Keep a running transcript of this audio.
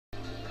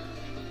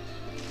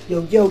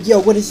Yo,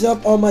 what is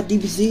up, all my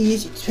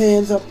DBZ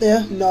fans out there,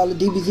 and all the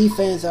DBZ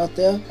fans out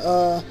there.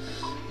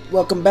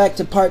 Welcome back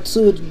to part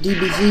 2 of the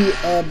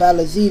DBZ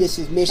Battle Z. This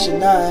is mission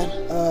 9.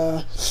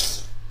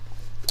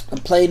 I'm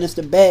playing as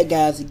the bad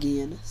guys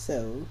again,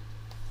 so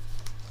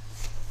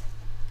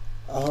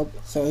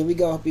here we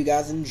go. Hope you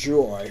guys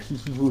enjoy.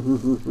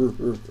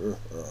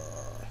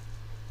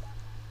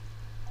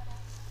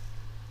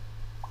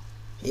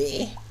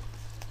 Hey,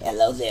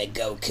 hello there,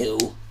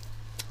 Goku.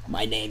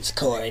 My name's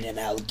Corrin, and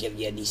I'll give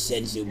you any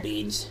senzu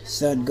beans.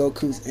 Son,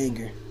 Goku's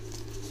anger.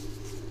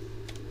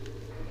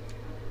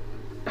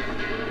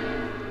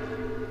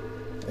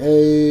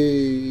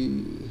 Hey.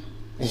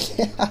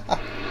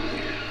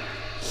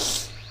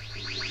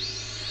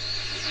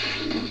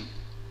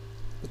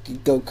 Look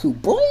at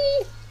Goku, boy.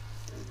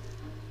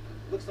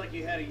 Looks like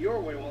you had it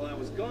your way while I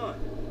was gone.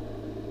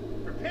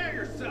 Prepare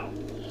yourself.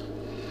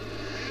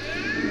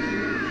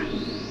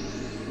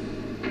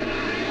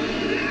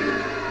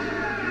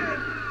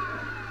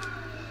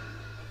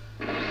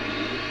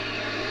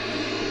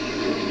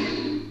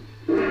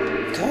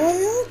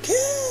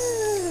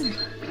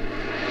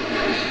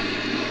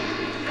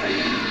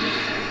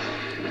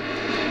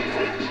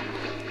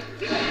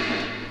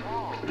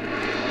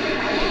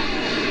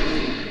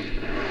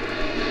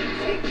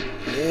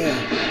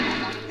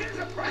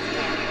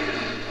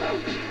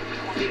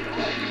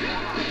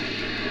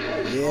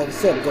 Yeah,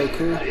 what's up,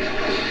 Goku?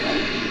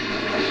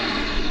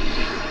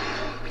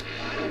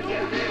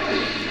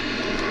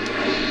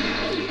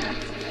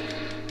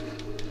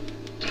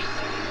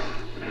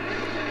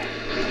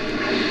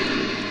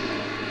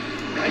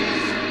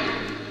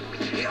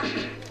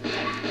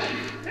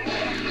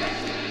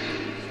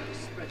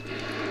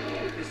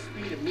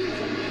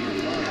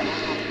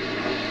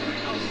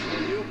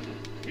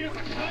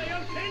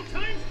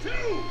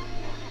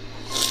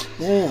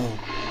 Damn.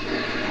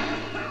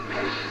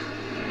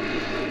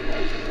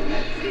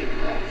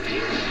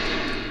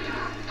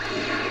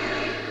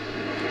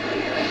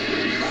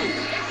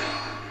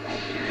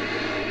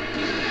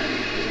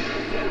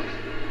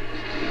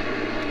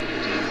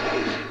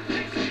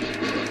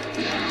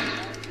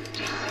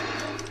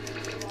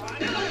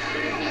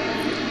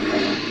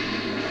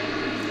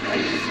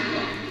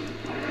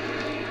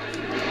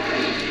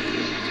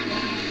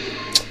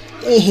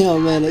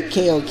 Damn, man, that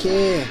KOK.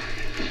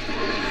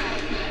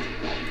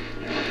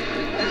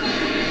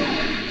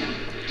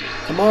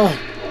 Come on.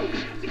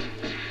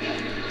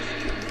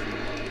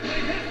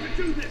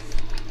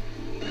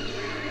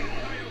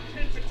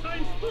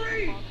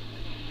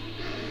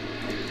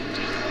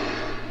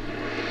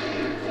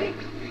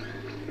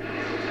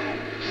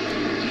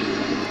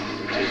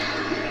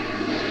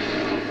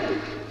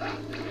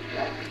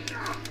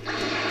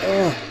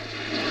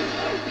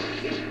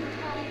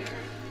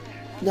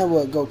 Now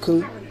what,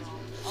 Goku?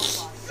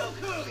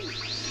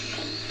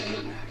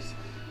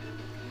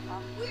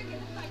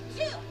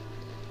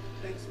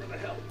 Thanks for the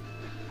help.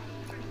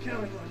 I'm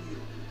counting on you.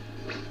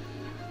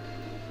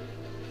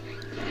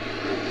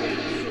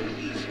 So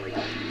easily.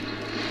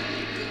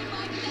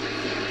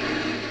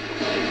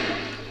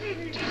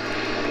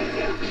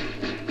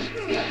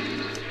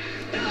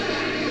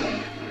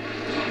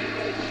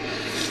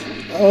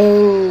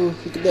 Oh,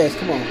 look at this.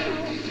 Come on.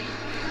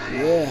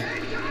 Yeah.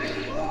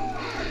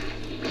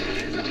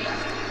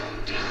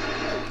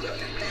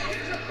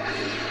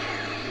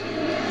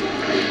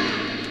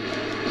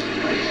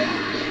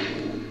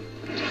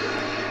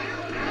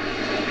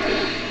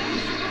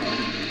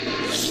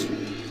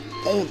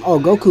 Oh,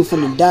 Goku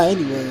finna die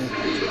anyway.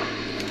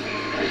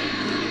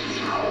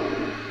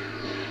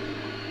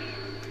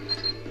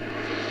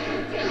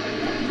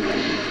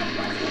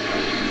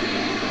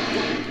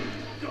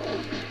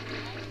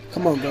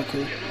 Come on,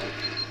 Goku.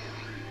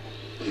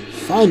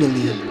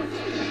 Finally.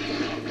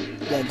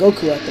 Got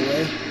Goku out the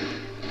way.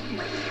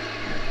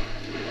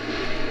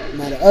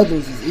 Now the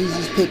others is easy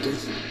as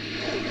pickings.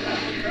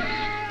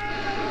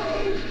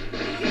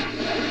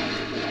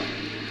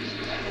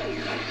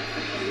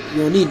 You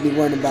don't need to be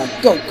worried about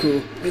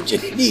Goku. You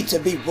just need to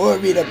be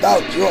worried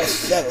about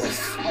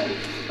yourself.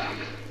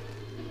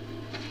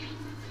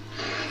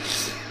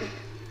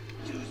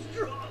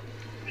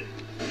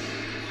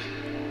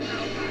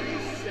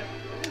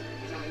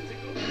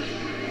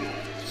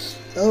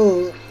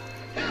 Oh.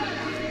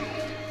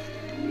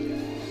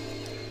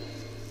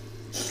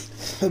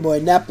 Hey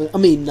boy,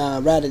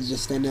 Raditz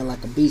just stand there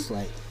like a beast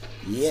like,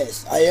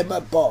 yes, I am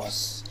a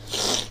boss.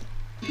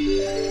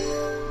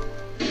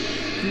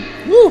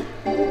 Woo!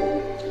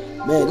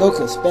 Man,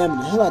 Goku spamming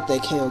the hell out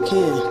that KOK.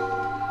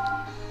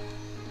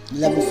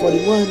 Level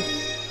 41.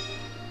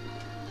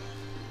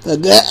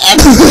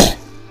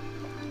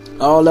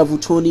 All level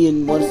 20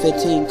 and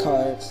 115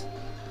 cards.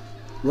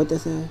 What they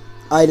say?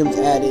 Items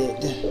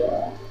added.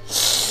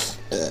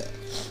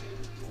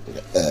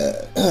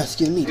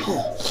 Excuse me.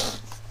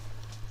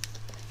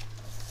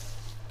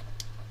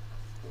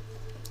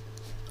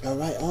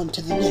 Alright, on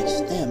to the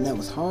next. Damn, that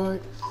was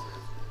hard.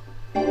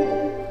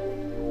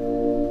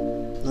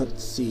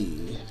 Let's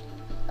see.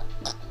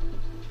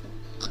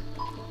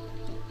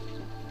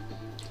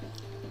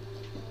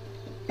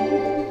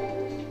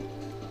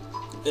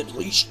 At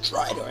least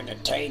try to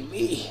entertain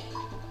me.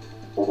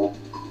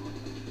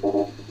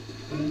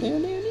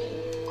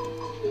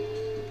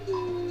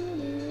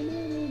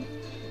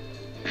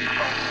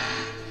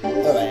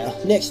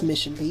 Alright, next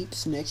mission,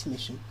 peeps. Next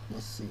mission.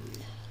 Let's see.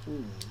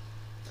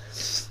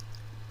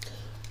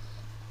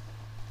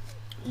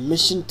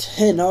 Mission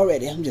 10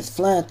 already. I'm just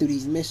flying through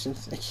these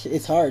missions.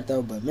 It's hard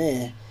though, but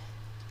man.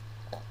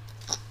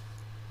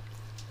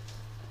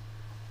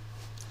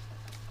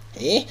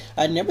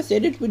 I never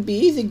said it would be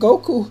easy,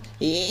 Goku.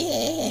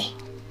 Yeah.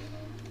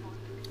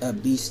 A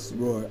beast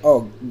roar.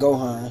 Oh,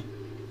 Gohan.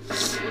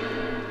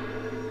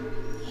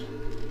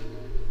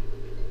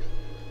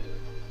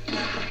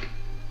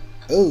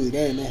 Oh,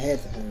 damn, that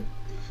had to hurt.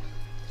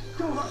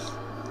 Gohan!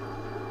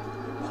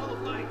 Ball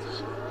of light!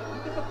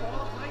 Look at the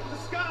ball of light in the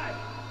sky!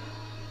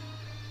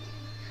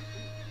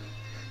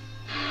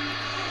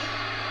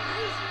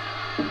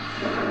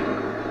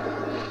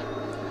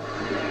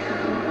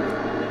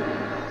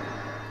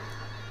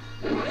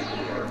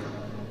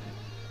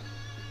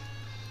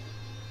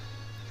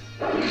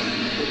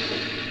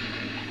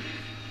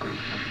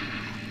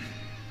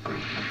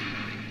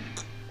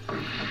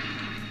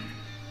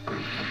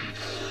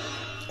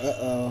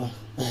 Uh-oh.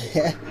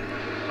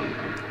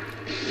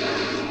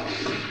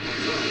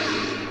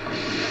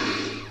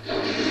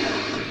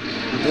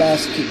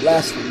 Keep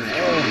blasting me.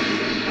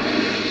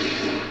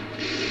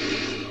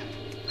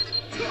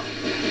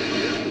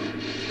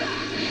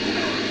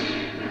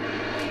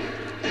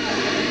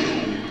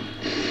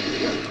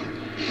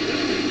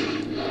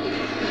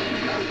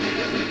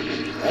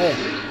 Oh.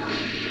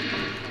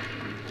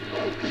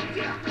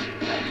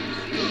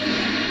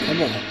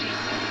 Come on.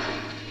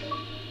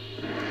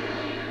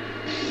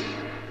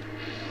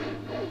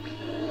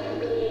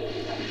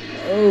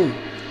 Oh.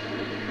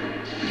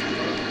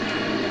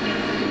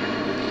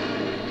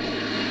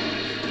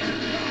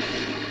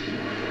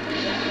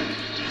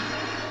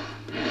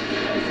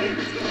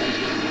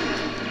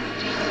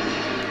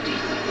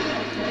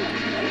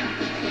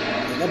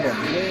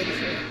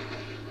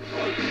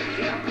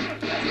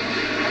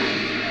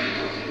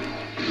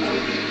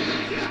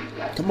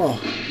 Come on.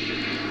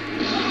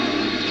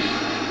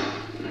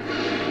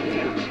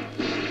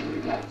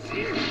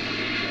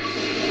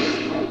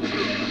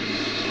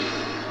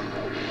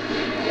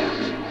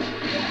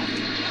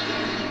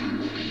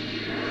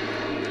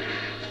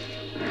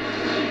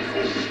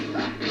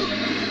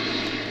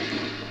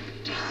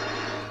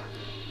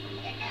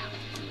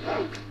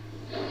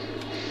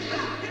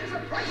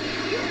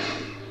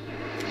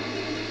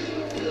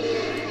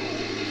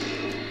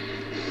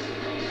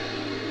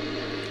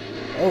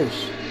 Oh,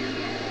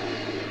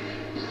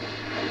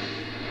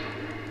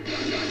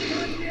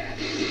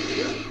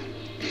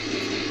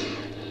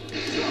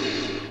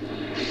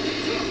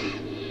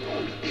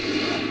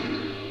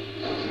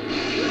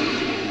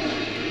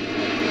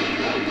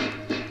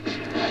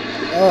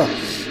 oh,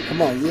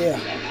 come on, yeah.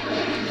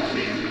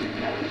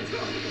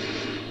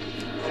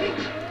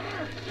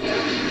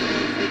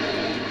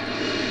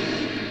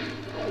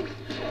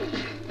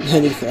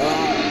 And he said,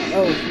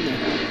 oh, come on.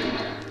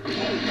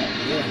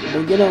 Yeah,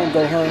 well, get on,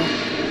 Gohan.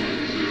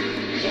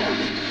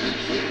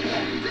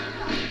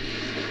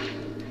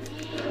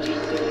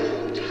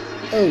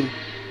 Oh.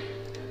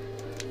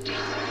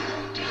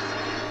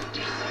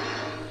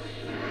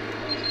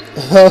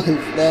 Oh,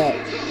 snap.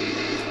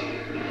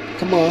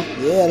 Come on.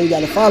 Yeah, they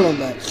gotta follow him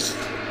back.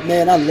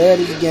 Man, I love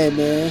this game,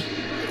 man.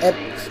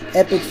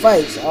 Epic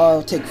fights. Oh,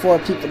 it'll take 4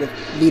 people to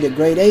beat a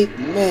grade 8.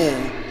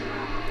 Man.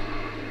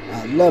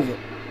 I love it.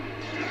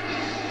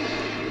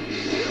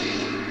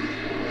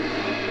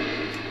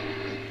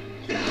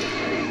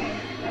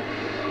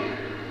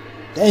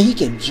 Dang, he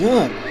can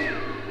jump.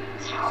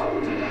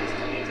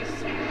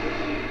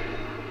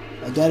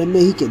 I gotta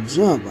admit, he can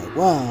jump. Like,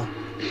 wow.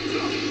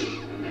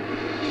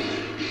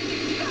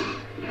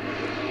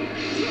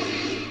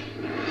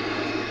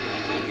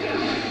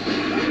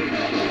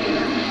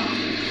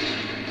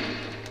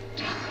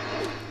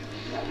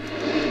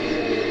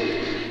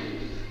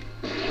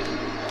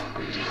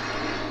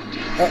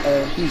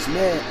 Uh-oh, he's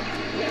mad.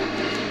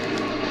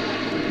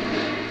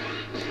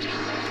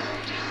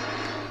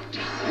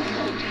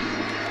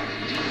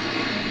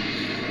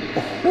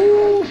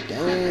 Oh,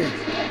 dang.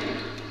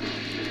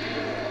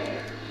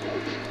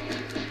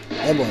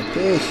 That boy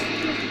pissed.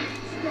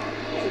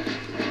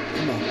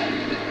 Come on.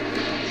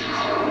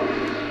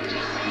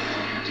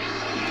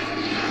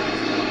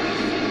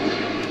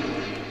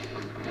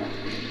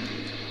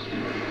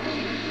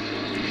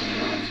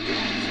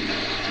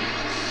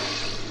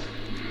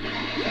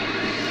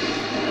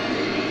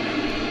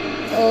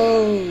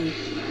 Oh.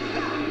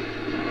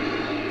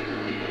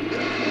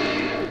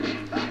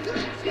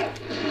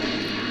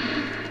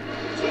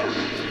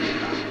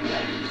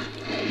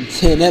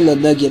 Tearing that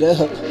little nugget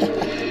up.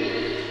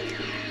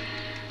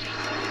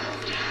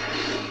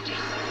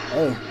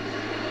 Oh.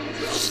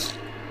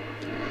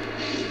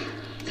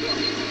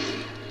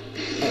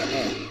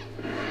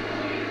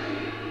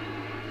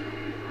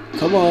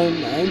 Come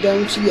on, I ain't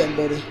done with you yet,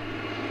 buddy.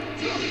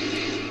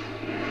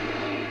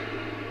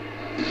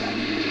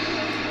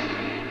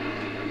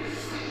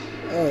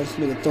 This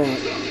nigga throwing,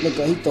 look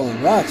like he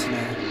throwing rocks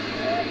now.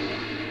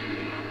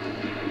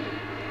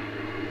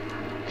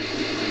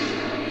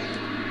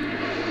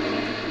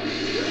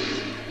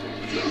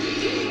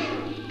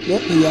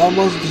 Yep, he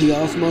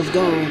almost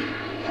gone.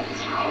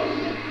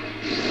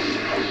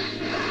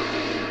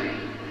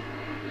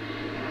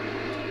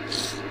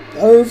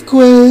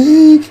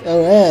 Earthquake!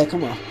 Alright,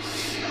 come on.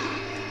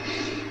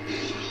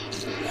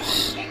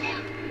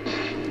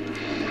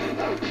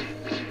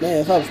 Man,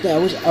 if I was there, I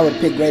wish I would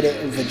pick greater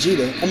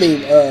Vegeta. I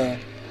mean,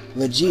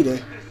 Vegeta.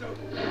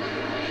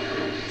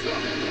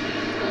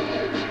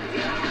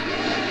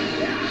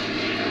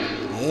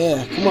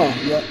 Yeah, come on.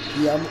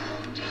 Yeah.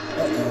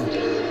 Uh-oh.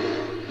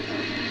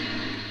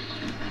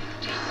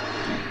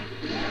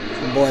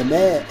 My boy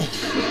mad.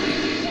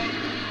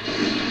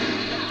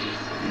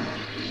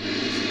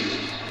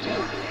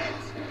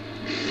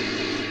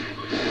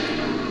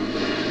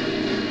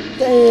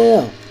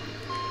 Damn.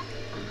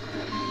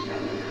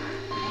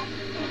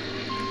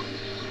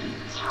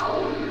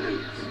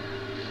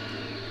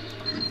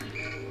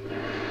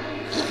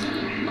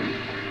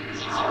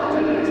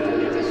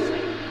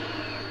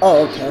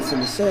 Oh, okay, I was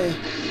gonna say.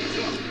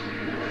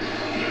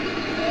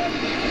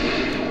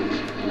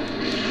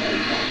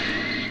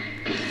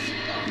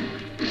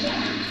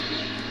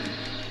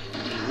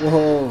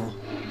 Whoa.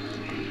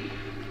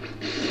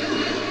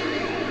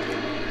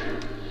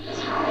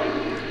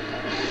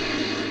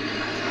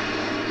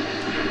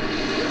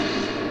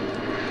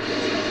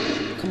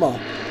 Come on.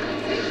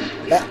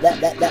 That.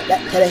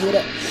 Can I hit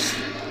it?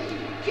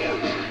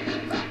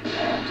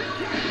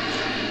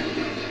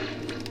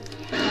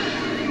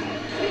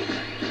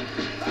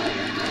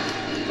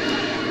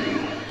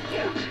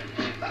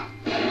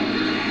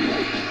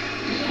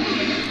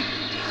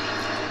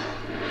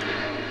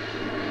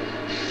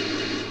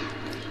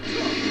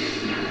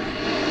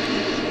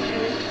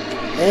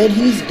 And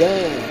he's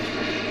done.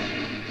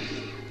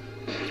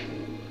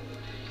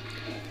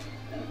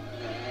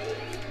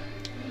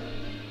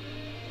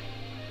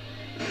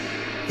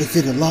 Is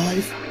it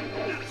alive?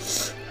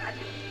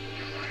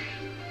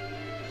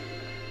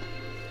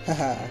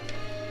 Haha.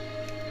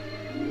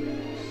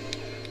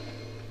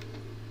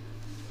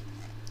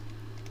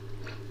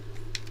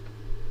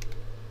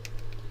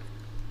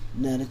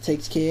 Now that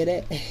takes care of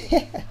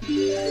that.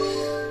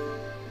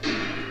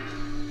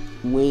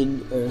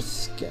 Wind, earth,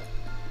 sky.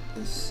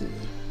 Let's see.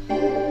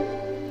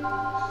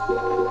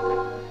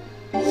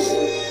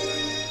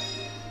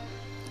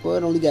 Well,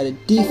 it only got a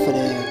D for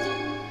that.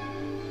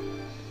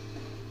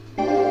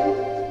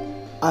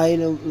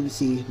 Item, let me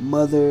see.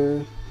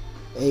 Mother,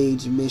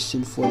 age,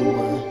 mission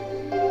 41.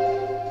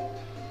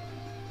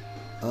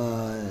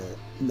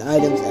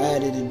 Items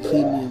added in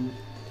premium.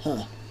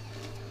 Huh.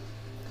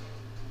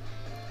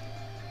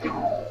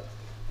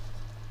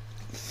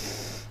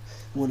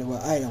 Wonder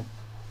what item.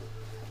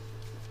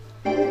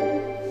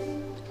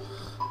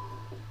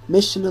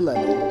 Mission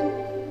 11.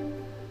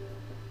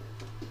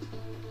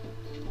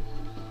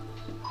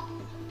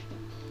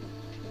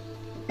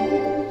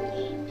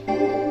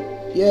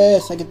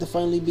 Yes, I get to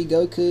finally be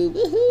Goku.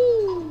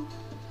 Woohoo!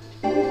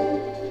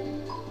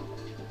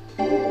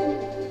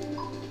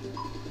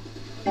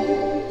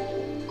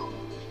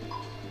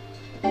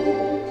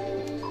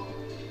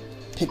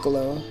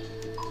 Piccolo.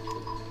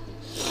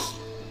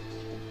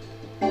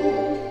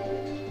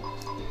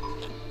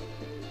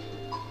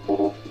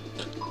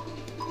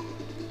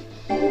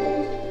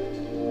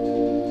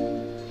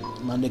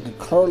 My nigga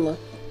Curler.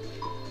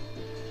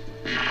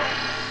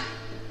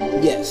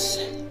 Yes.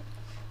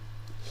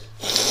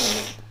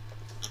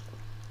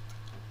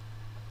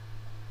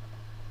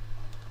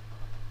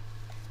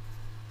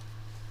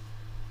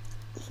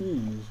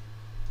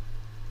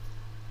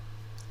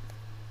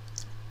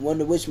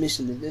 Wonder which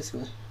mission is this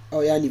one. Oh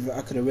yeah,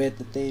 I could have read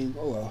the thing.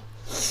 Oh well.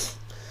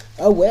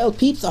 Oh well,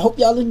 peeps. I hope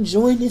y'all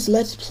enjoying this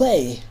Let's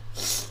Play.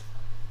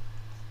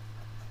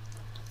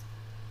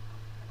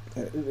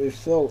 It is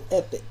so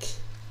epic.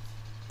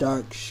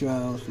 Dark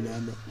Shrouds,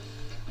 damn it.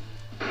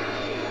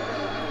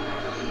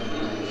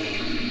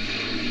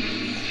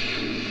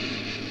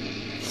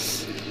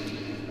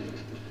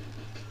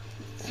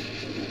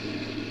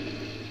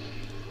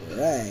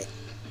 Alright.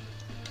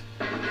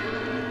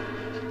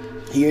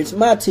 Here's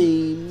my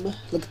team.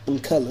 Look at them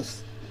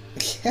colors.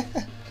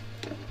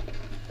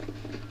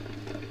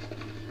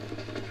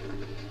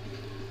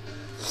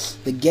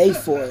 The gay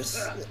force.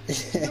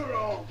 You're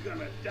all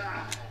gonna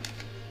die.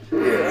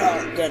 You're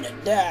all gonna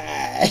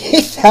die.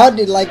 It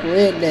sounded like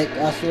redneck.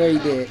 I swear he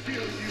did.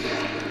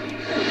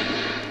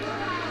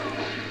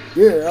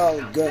 You're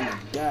all gonna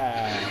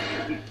die.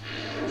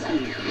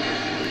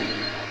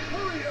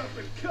 Hurry up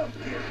and come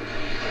here.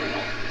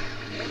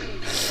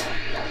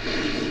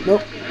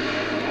 Nope.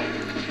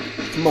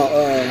 Come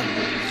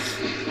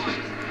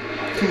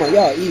on,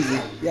 y'all easy.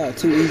 Y'all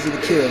too easy to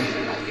kill.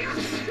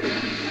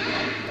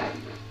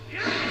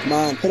 Come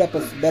on, put up a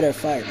better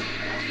fight.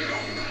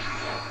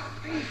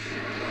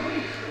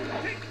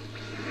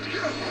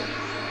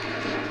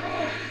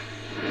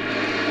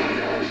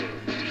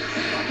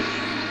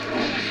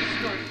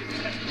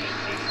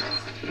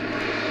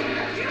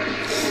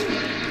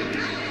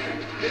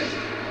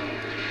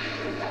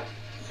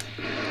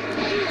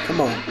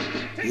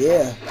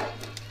 Yeah.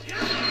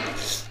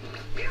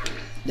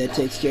 That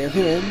takes care of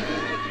him.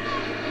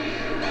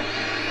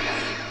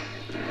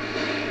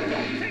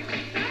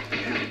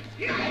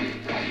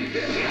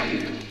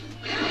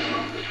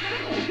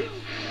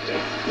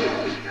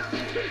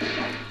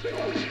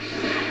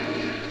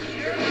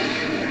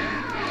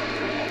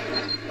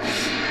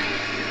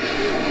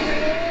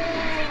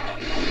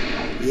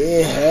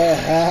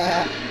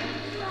 Yeah.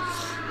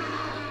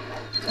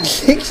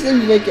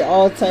 Actually making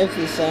all types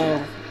of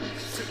sound.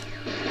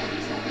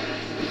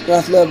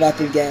 What I love about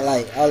this game,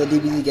 like all the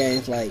DBZ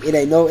games, like it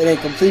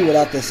ain't complete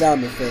without the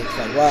sound effects.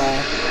 Like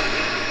wow.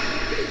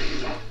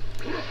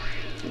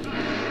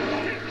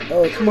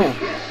 Oh come on,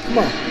 come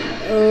on.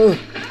 Oh,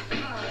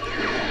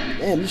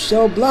 damn, you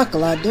sure block a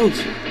lot, don't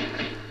you?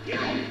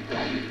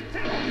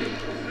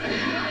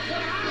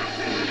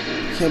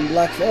 Can't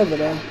block forever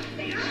though.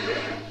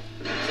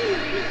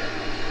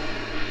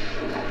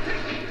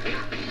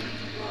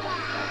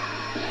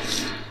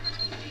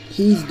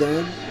 He's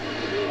done.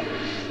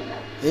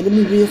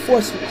 Enemy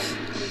reinforcements.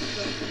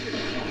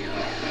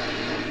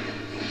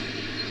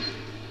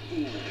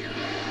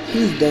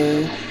 He's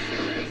done.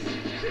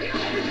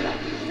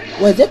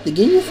 Was that the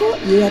Ginyu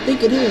Force? Yeah, I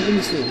think it is. Let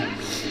me see.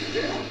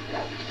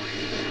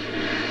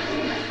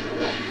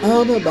 I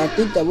don't know, but I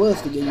think that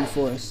was the Ginyu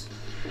Force.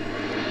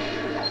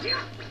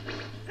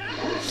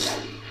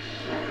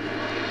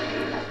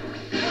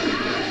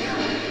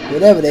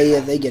 Whatever they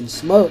is, they getting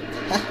smoked.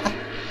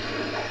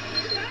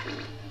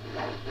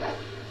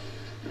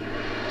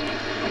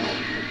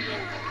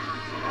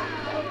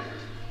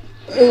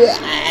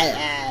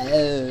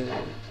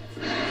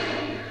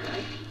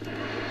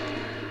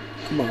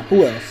 Come on,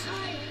 who else?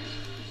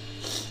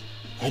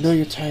 I know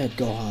you're tired,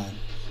 Gohan,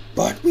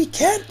 but we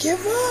can't give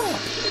up!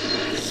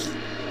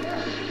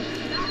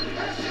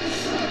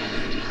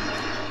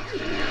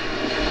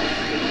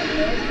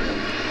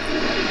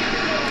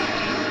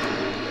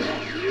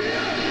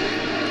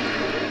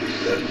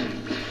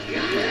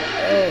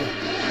 Oh.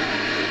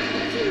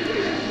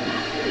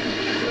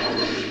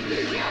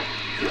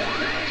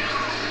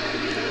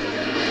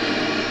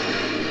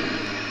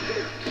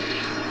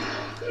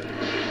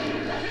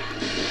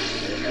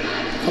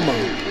 Come on.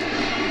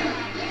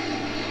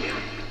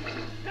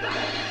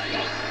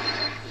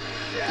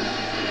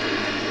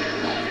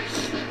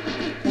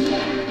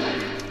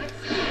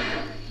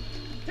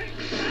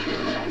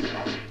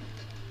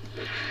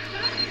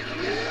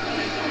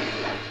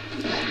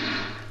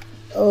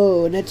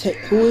 Oh, and that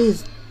who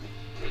is?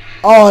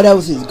 Oh, that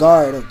was his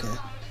guard. Okay.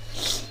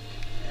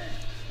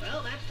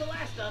 Well, that's the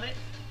last of it.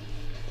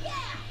 Yeah,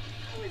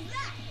 how was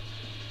that?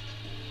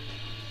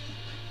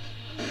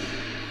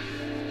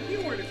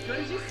 You weren't as good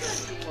as you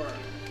said you were.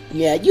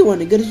 Yeah, you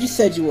weren't as good as you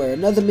said you were.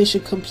 Another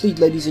mission complete,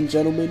 ladies and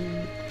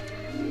gentlemen.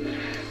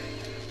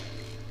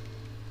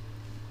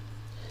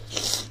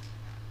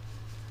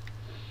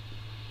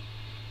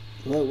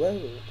 Whoa.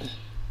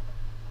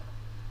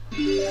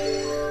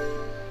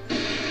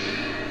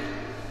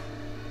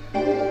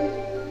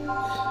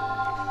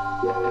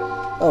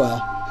 Oh well.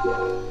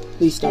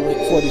 At least I'm rank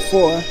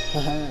 44.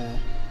 Haha.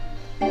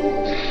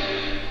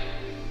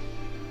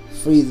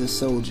 Free the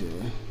soldier.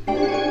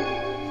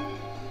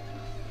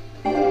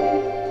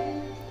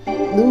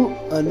 New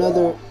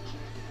another.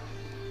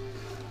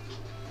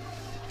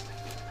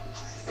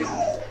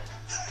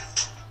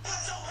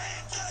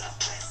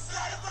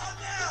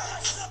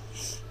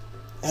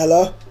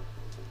 Hello?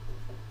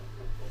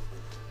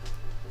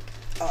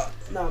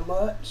 Not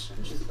much.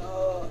 Just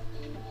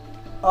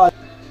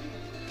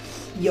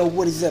yo,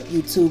 what is up,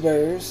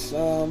 YouTubers?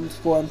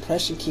 For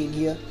Impression King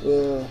here.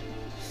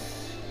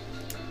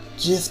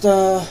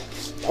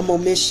 I'm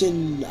on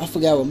mission. I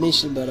forgot what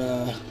mission, but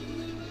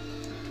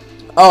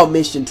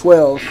mission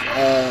 12.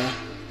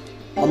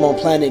 I'm on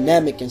Planet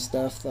Namek and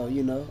stuff, so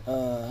you know,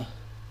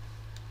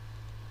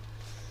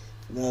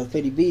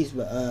 pretty beast,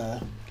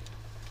 but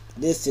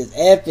this is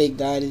epic,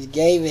 dog. This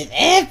game is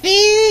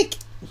epic.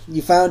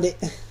 You found it?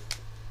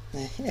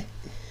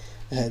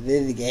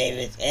 This game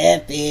is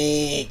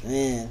epic,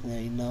 man.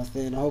 You know what I'm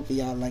saying? I hope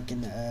y'all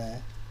liking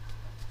the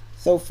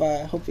so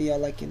far. Hope y'all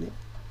liking it.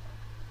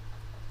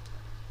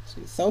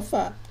 So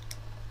far.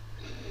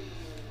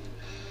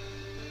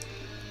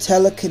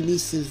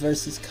 Telekinesis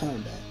versus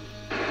combat.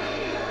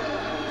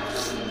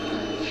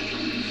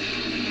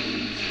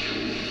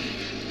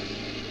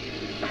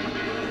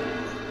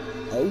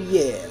 Oh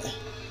yeah.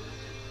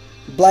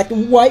 Black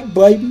and white,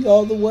 baby,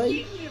 all the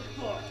way.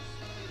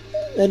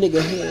 That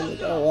nigga head look,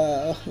 oh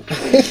wow.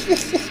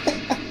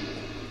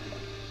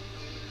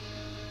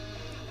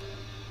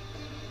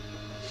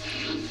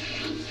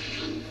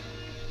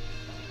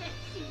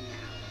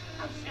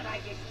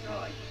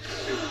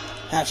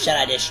 How should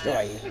I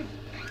destroy you?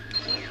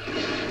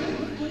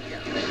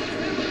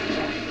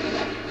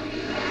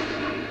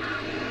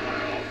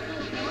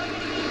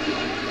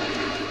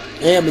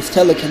 Damn, it's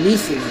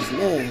telekinesis,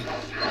 man.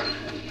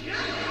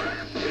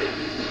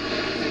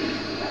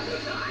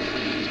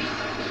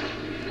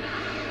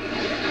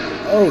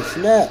 Oh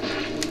snap!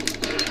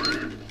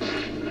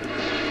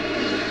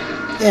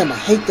 Damn, I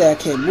hate that I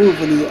can't move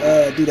when you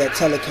do that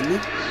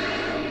telekinesis.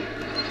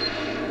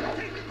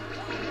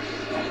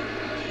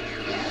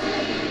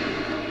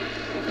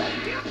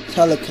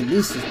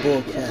 Telekinesis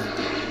bullcrap.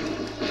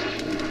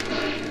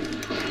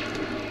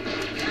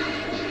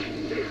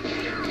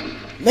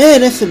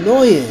 Man, that's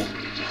annoying.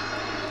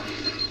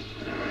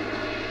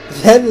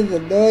 That is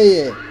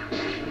annoying.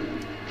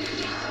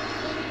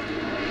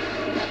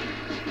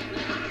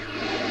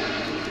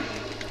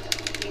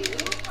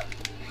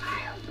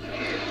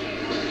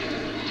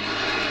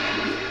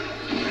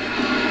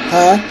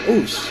 Huh?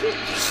 Oh shit.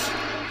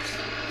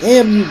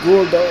 Damn you,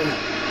 Gordo.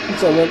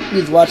 So when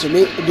you was watching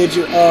me, did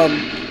you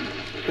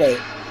wait,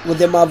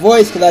 was it my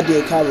voice? Cause I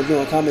did was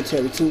doing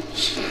commentary too.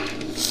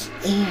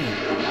 Damn.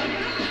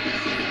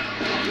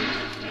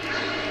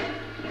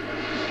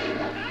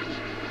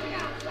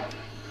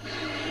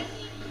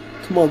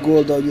 Come on,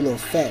 Gordo, you little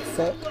fat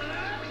fuck.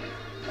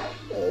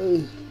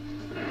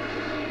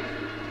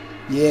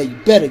 Yeah, you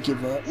better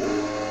give up.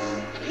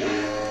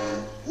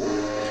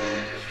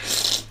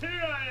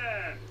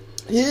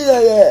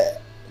 Yeah,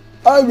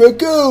 I'm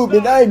Raccoon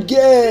and I'm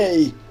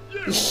gay.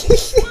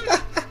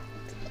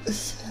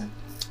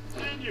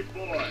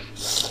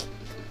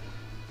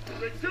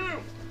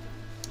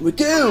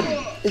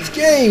 Raccoon is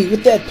gay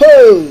with that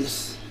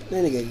pose.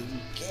 That nigga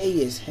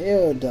gay as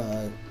hell,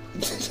 dog.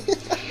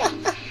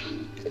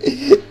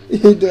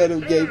 You doing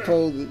them gay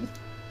poses.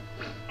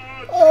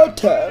 Oh,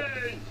 time.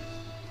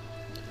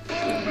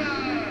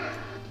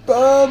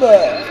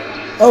 Bubba.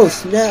 Oh,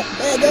 snap.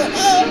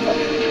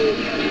 Oh.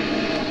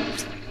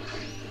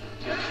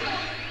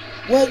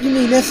 What, you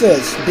mean that's a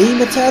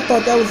beam attack? I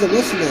thought that was a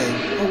what's name.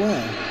 Oh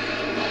wow.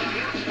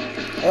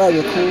 Alright,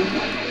 you're cool.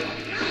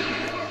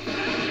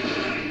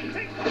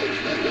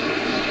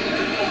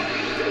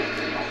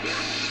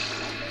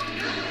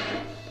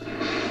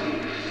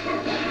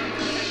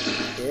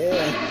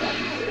 Yeah.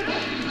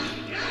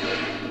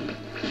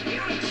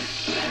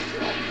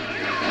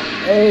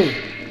 Oh.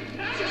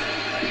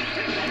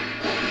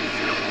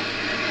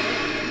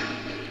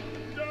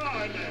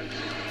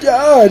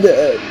 Darn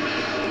it.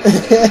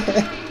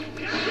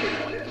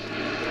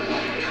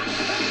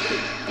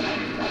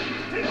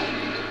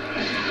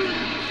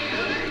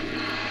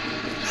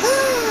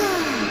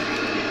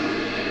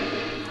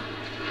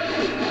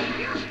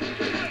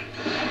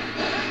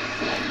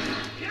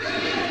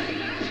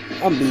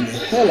 I'm beating the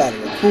hell out of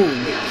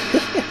Raccoon.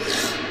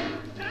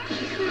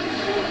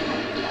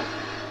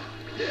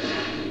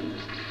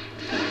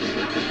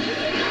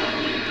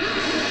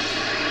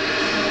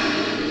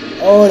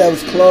 Oh, that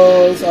was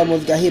close.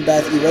 Almost got hit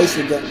by his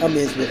eraser gun. I mean,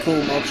 his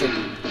Raccoon Ultra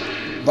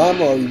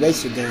Bomber or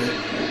eraser gun.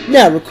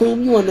 Now,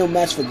 Raccoon, you want no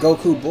match for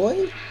Goku,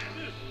 boy?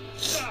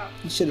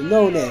 You should have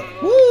known that.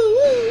 Woo, woo,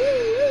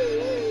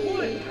 woo, woo,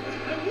 woo.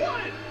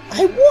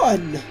 I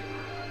won!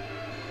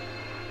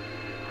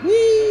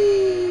 Wee!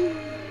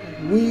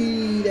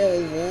 Wee, that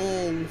was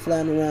fun.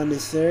 Flying around in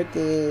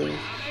circles.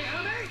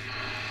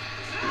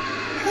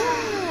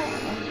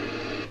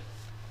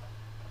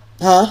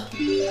 Huh?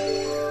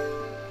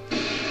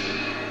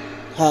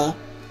 Huh?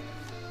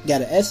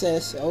 Got an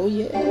SS. Oh,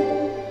 yeah.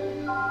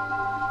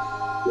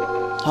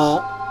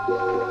 Huh?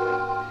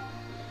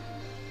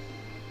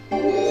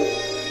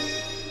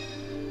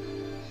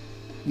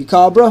 You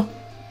call, bro?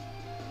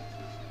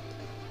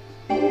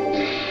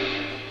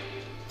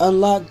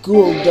 Unlock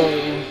Guldo.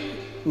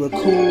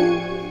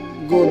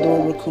 Raccoon.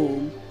 Guldo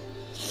Raccoon.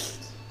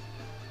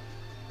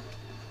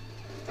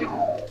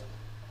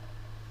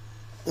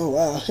 Oh,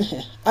 wow.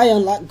 I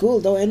unlocked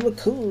Guldo and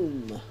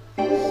Raccoon.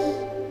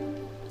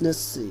 Let's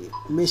see.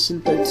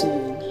 Mission 13.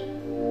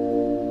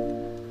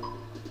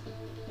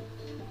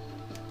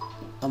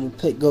 I'm gonna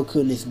put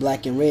Goku in this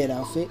black and red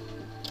outfit.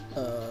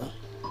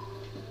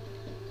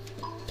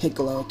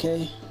 Piccolo,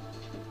 okay?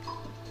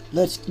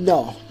 Let's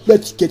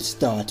get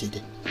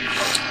started.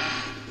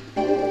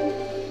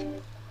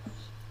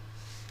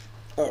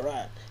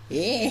 Alright.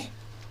 Yeah.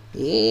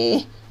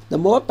 The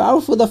more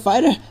powerful the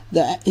fighter,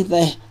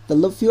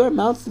 the fewer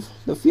amounts of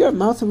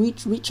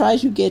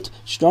retries you get.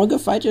 Stronger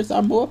fighters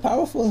are more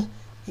powerful.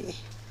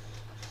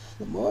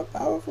 The more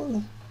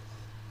powerful.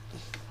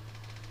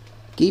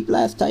 Key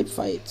blast type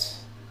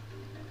fights.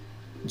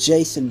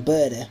 Jason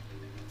Butter.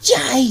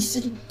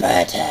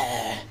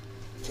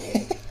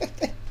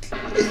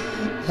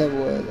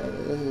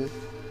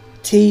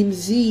 Team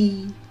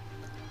Z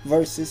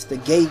versus the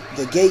gay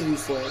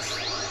force.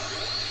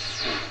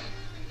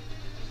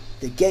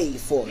 The gay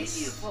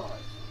force.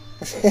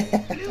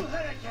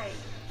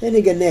 That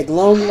nigga neck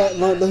long,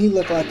 he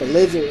look like a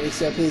lizard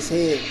except his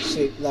head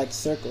shaped like a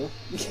circle.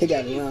 He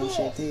got a round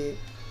shaped head.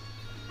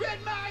 Red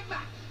magma!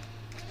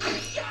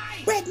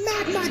 Red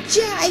magma,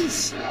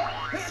 Jace!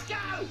 Let's go!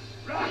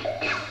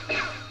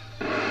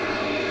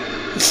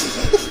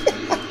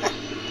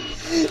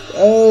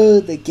 Oh,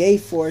 the gay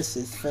force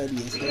is funny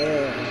as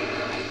hell.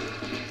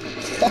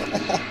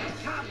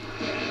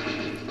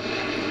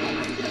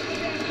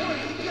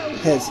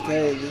 That's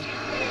crazy.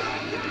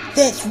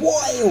 That's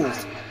wild!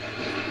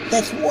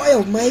 That's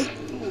wild, mate!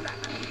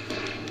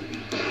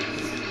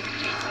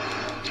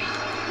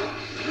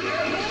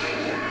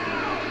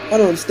 I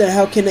don't understand.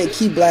 How can they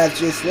key blast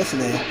just listen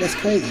to that? That's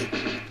crazy.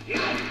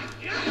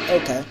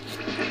 Okay.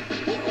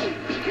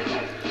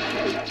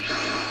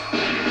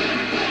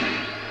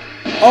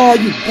 Oh,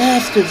 you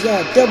bastards!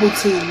 Y'all double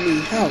teamed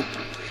me. How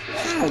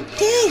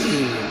dare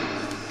you?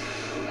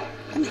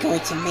 I'm going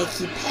to make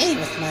you pay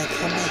with my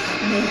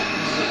Kamehameha.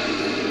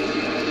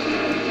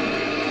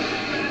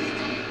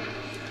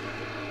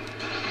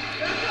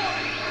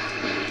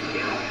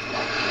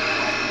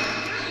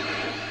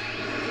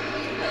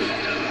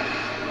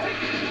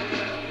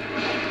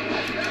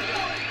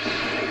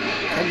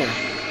 Come on.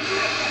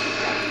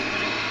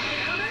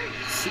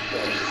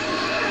 Super.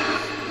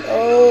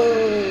 Oh.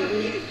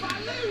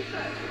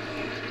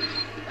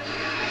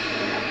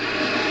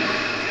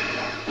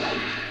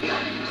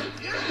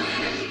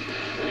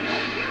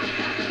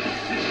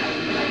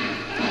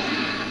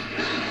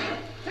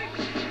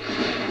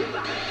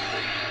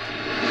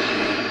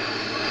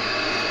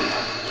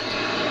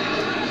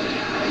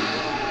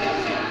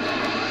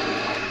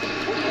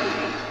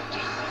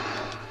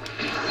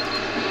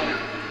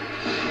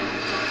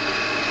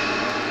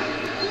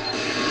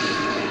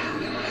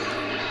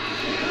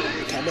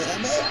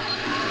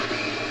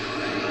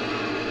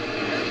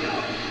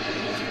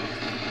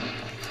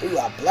 Ooh,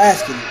 I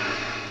blasted it.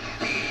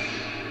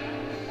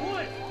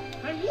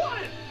 I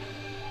won!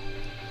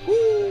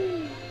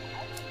 Woo!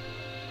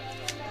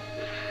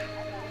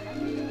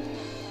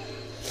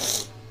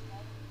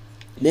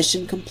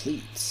 Mission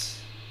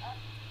complete.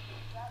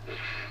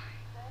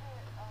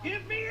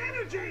 Give me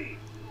energy!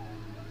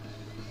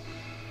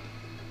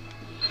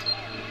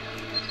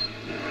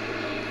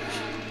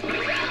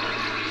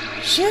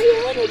 Share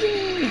your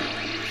energy!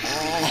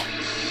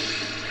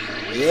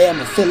 Yeah, I'm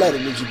gonna fill that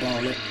energy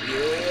ball up.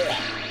 Yeah.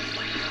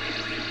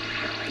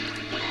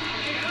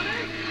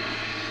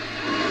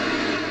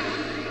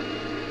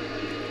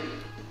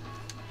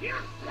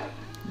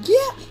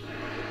 Yeah.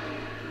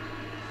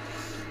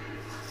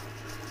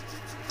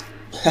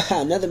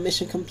 Another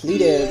mission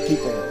completed,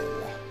 people.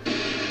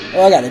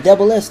 Oh, I got a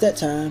double S that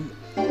time.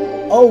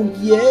 Oh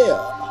yeah.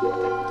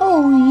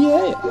 Oh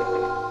yeah.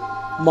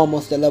 I'm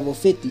almost at level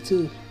 50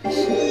 too.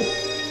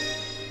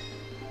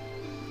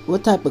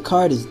 What type of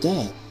card is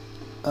that?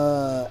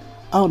 I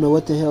don't know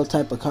what the hell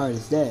type of card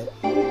is that.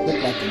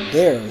 Look like a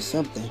bear or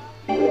something.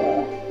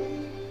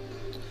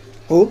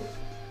 Who?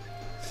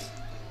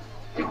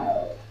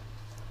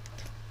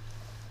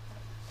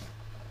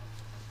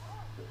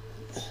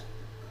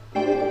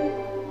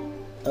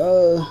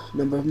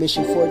 Number of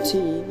mission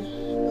 14.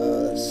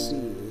 Let's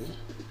see.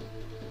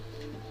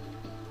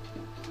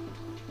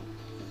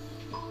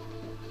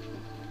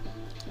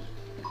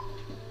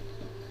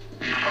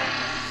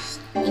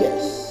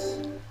 Yes.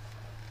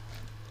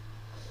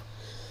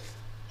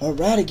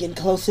 Alright, getting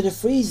close to the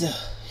freezer.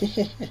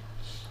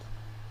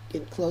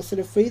 Getting close to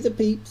the freezer,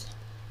 peeps.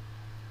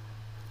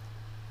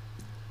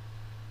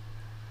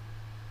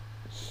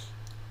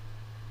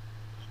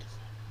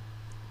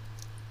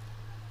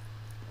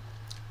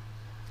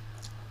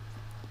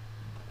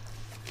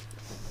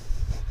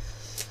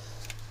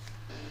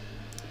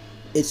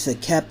 It's a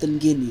Captain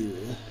Ginyu.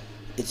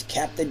 It's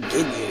Captain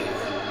Ginyu.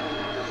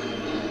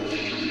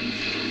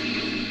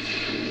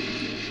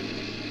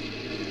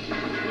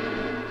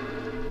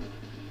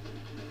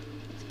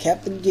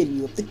 Captain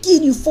Ginyu of the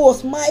Ginyu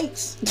Force,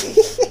 mates.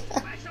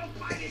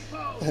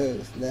 Oh,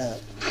 snap.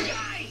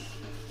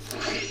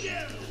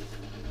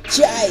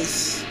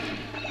 Jace.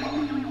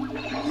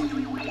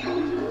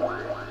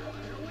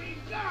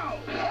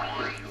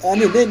 I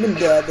mean,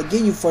 the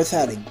Ginyu Force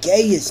had the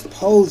gayest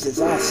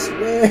poses, I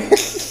swear.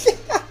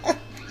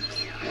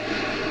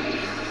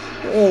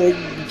 Oh,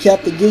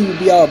 Captain Ginyu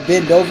be all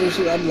bent over and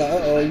shit. I'm like,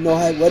 uh-oh, you know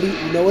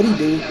what he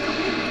do?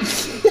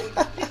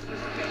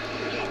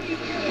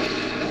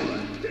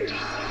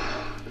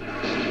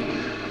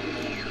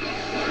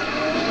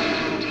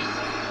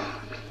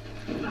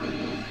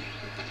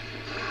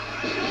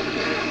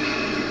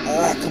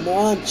 Come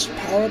on,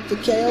 power up the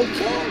KO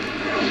count.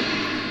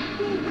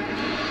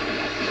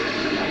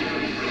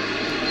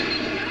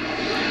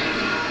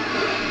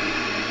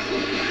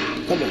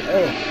 Come on,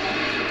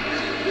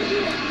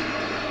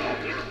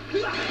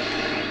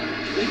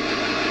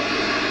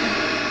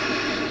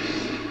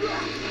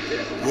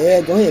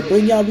 Yeah, go ahead.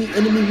 Bring y'all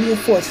enemy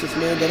reinforcements,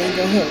 man. That ain't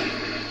gonna help.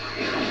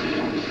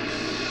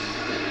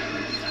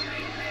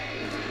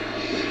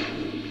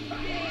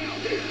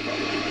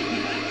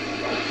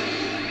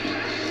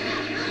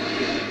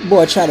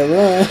 Boy, try to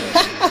run.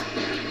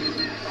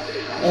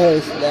 Oh,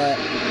 snap.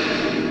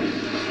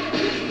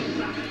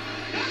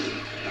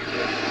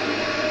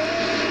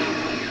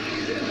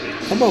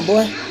 Come on,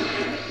 boy.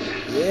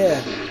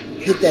 Yeah.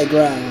 Hit that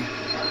ground.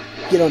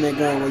 Get on that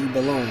ground where you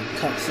belong,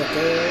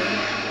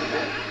 cocksucker.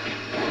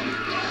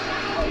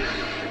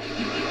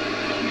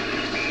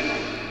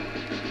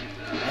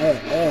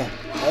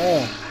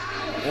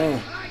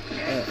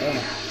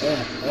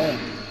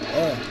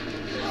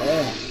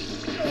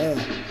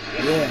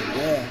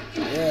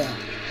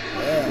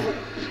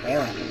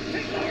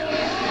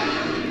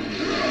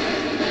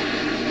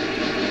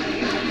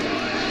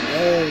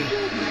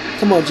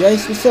 Come on,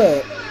 Jace, what's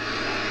up?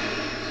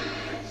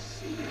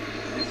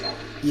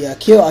 Yeah,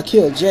 I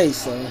killed Jay,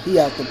 so he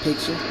out the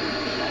picture.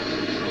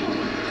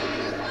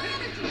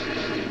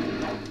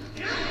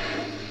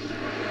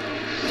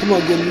 Come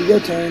on, give me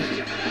your turn.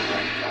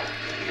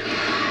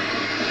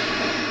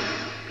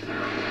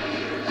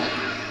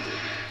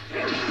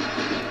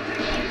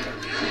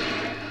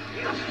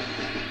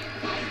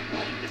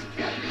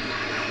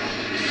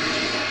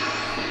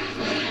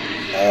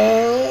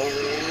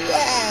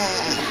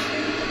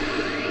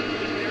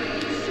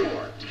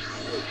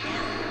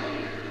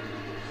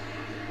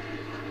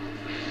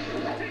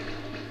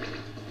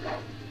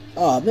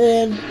 Oh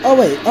man. Oh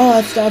wait. Oh,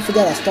 I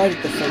forgot I started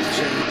the first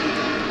chain.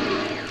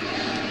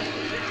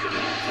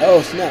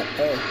 Oh snap.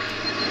 Oh.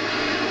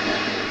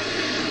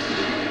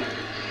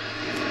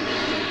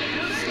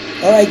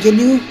 Alright, can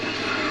you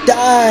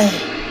die?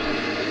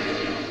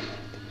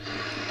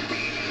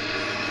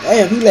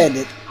 Damn, he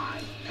landed.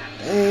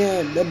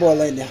 Damn, that boy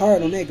landed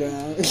hard on that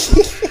ground.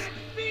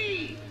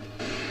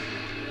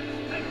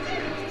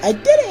 I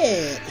did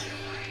it!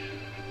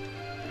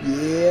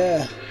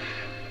 Yeah.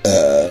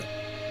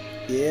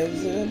 Yeah,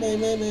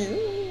 man.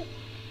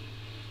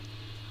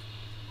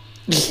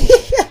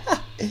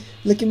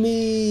 Look at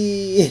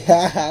me.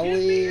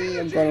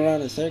 I'm going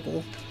around in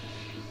circles.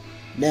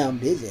 Now I'm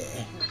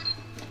busy.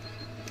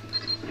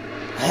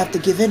 I have to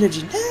give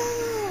energy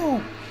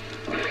now.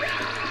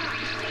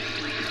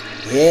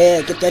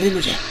 Yeah, get that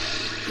energy.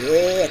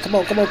 Yeah, come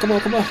on.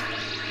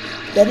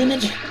 That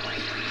energy.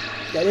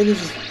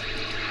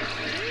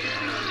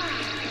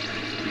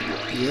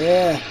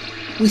 Yeah.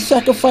 We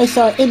sacrifice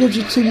our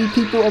energy to you,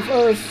 people of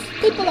Earth.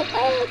 People of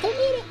Earth, I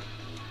need it.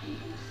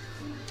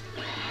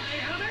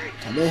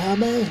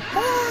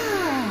 Kamehameha.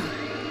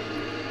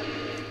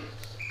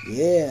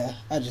 Yeah,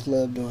 I just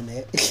love doing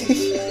that.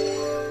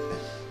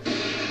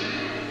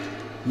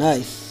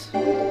 Nice.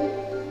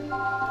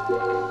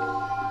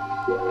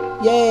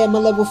 Yeah, I'm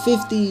at level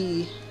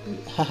 50.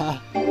 Haha.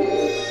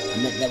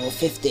 I'm at level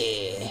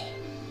 50.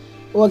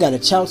 Oh, I got a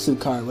Chaozu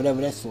card,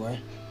 whatever that's for.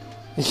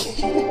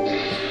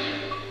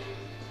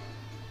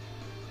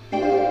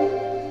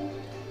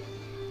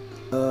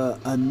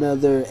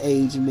 Another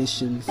age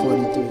mission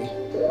 43.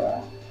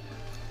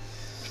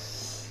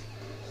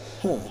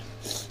 Huh.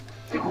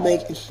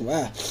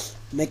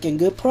 Making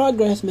good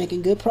progress.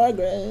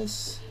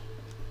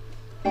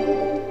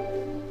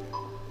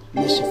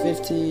 Mission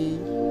 15.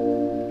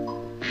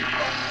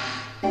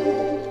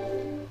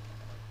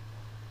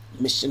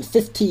 Mission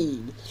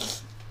 15.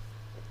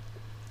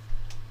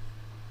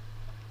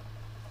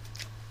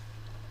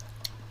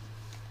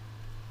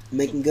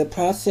 Making good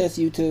process,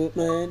 YouTube,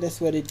 man. That's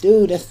what it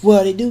do. That's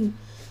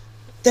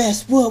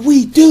what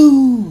we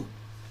do.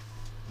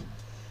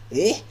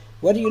 Eh?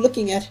 What are you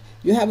looking at?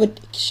 You have a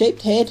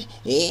shaped head?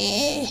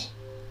 Eh?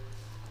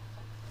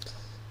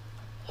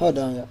 Hold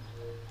on.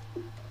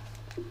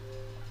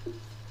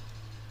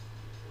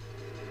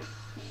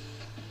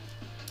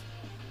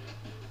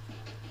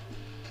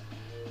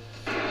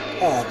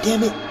 Oh,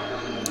 damn it.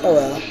 Oh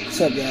well.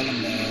 What's up, y'all?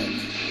 I'm back.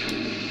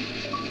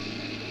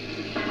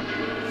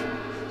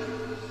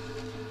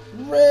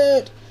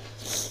 Red.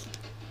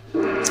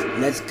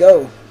 Let's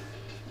go.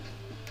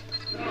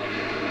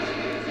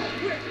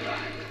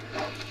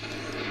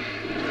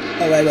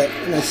 Oh, wait.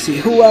 Let's see.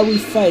 Who are we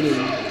fighting?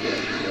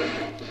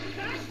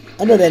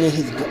 I know that in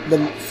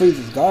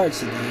Frieza's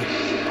guards again.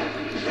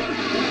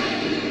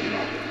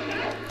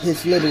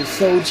 His little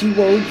Soji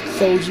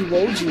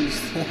Wojus.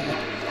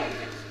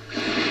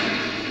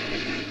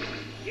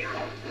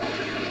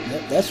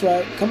 Yep, that's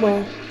right. Come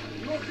on.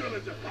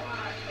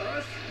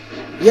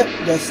 Yep,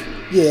 that's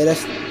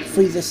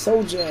Frieza's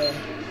soldier.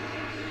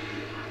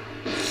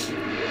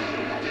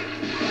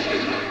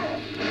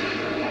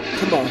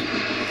 Come on,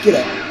 get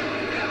up.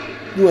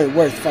 You ain't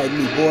worth fighting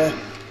me, boy.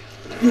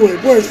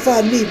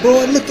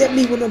 Look at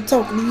me when I'm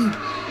talking to you.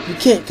 You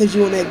can't cause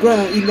you on that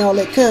ground eating all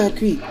that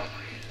concrete.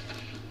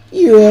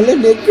 You all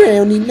in that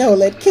ground eating all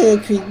that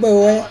concrete,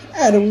 boy.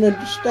 I don't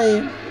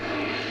understand.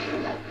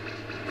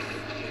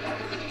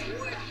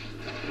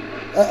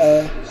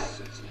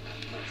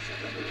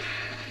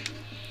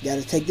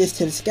 Gotta take this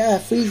to the sky.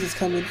 Frieza's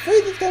coming.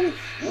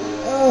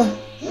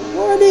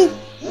 Warning.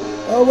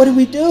 Oh, what do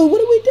we do?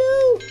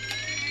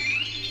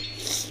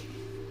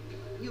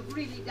 You've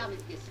really done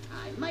it this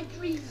time. My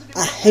dreams have been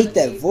I hate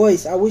that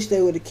voice. I wish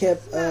they would have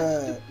kept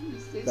the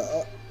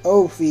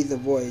old Frieza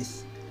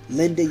voice.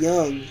 Linda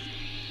Young.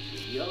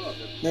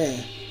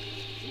 Man.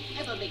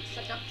 Ever make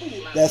such a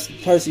fool out That's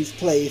Percy's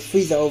play.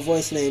 Frieza old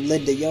voice named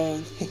Linda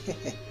Young.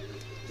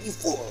 You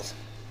fools.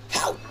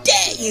 How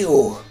dare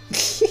you?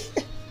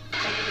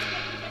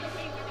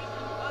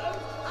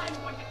 I'm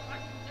going to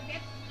crush you to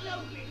death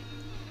slowly.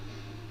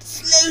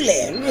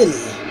 Slowly,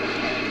 really.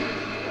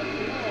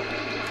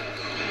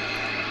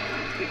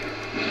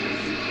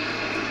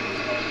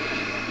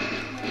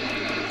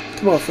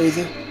 Come on,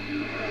 Frieza.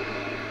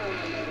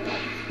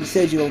 You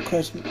said you gonna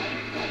crush me.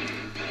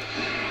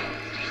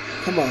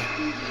 Come on.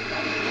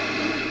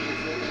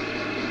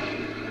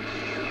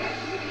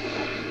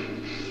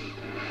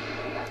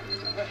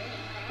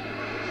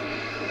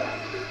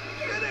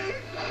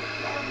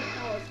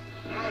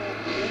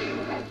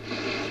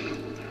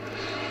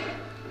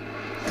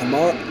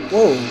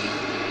 Whoa.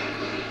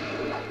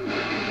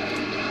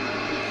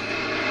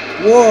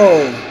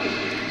 Whoa.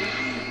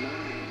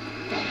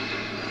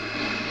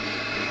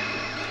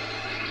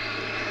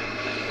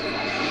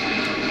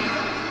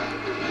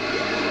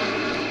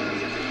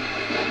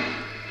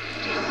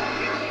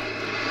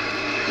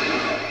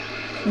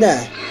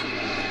 Nah.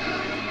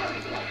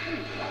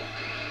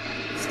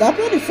 Stop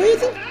running,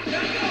 Frieza.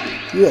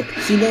 You up?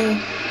 See now?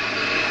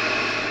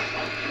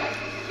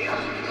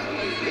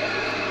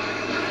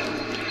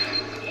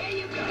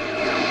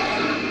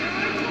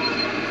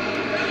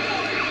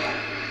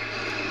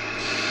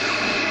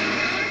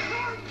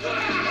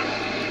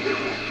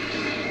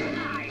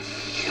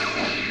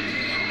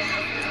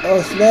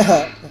 Oh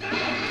snap!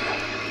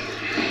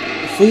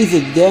 Frieza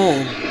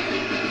done.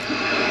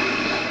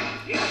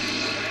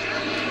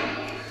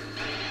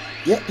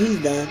 Yep, he's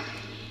done.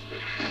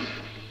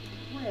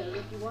 Well,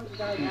 if you want to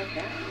die like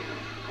that,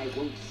 I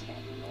won't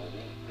stand in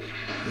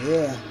your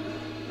way. Yeah.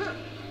 Huh.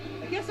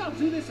 I guess I'll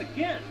do this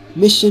again.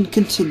 Mission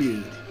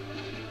continued.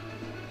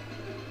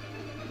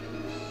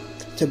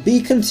 To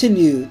be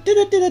continued.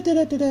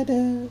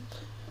 Da-da-da-da-da-da-da.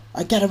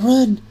 I gotta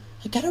run.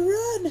 I gotta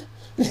run.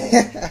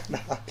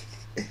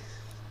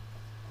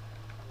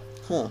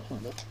 Huh,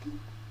 hold on.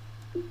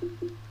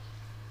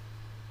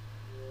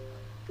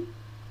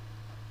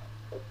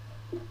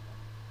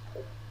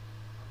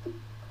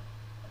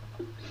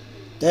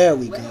 There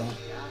we go.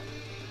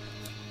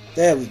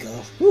 There we go.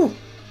 Whew. Now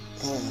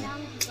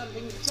for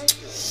something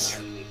sacred.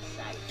 Very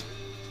exciting.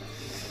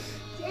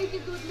 Take a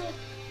good look.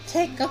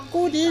 Take a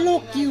good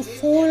look, you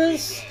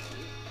fools.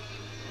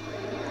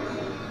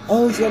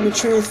 Oh, he's gonna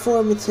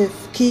transform into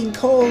King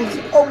Cold.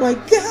 Oh my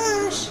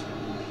gosh.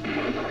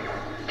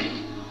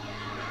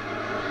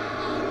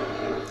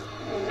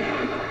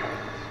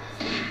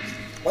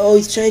 Oh,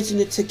 he's changing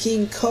it to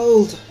King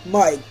Cold.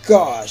 My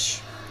gosh.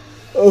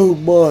 Oh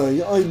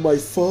my, I'm my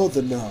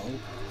father now.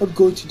 I'm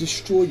going to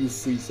destroy you,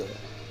 Frieza.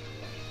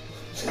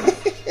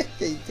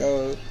 There you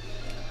go.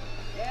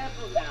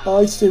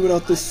 I say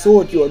without this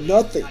sword, you are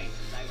nothing.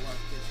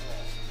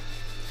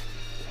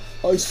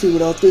 I say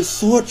without this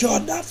sword, you are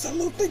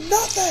absolutely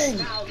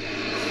nothing.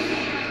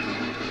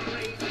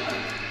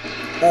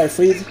 Alright,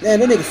 Frieza. Man,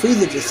 that nigga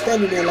Frieza just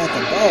standing there like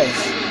a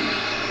boss.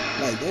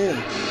 Like,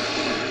 damn.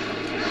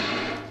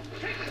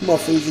 Come on,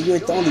 Frieza, you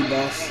ain't the only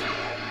boss.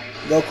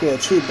 Goku a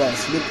true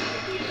boss, nigga.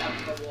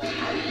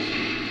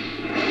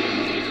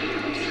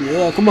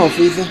 Yeah, come on,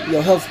 Frieza.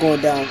 Your health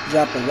going down,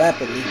 dropping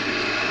rapidly.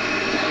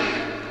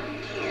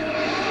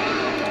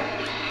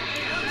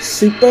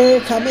 Super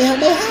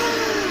Kamehameha!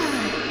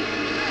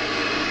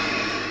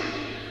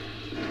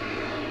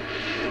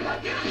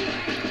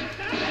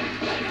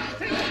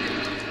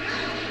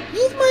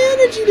 Use my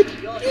energy to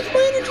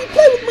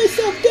play with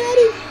myself,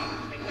 Daddy.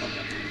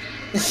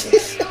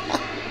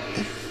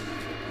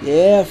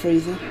 Yeah,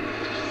 Frieza.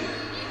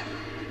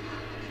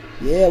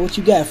 Yeah, what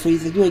you got,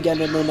 Frieza? You ain't got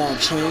nothing on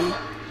that chain.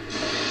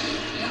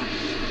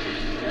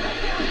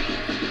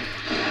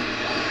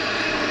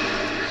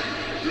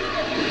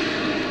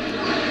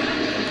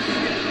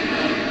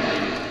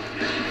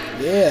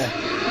 Yeah.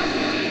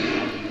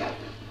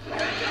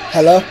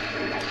 Hello?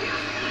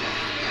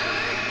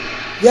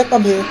 Yep,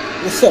 I'm here.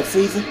 What's up,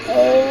 Frieza?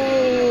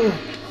 Oh.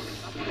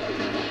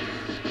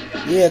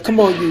 Yeah, come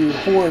on, you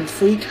horn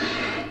freak.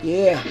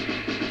 Yeah.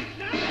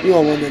 You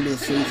don't want none of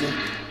this, Frieza.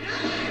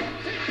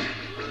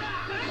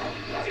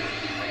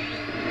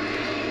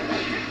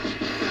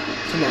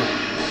 Come on.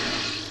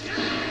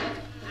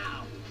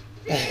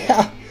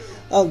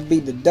 I was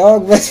beating the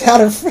dog right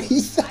out of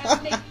Frieza.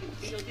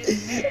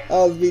 I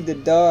was beating the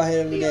dog,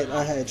 had him in that.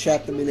 I had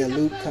trapped him in that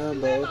loop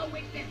combo.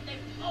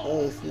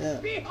 Oh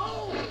snap!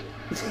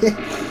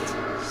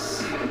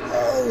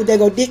 Oh, there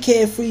go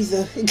dickhead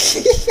Frieza.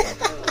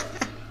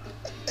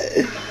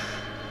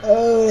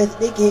 Oh, that's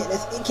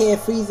dickhead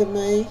Frieza,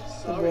 man.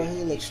 That boy,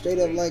 he looks straight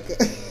up like a.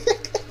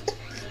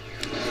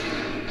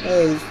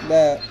 Oh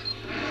snap!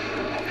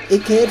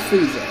 Dickhead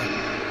Frieza.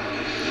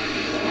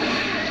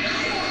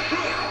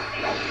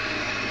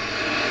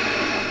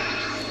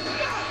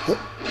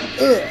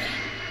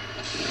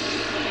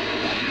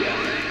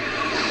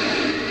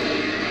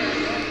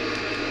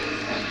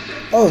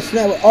 Oh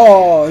snap!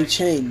 Oh, he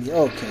chained me.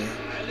 Okay.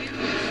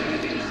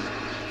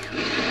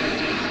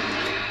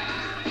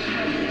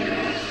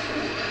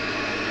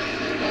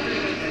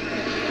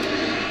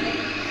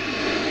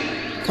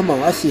 Come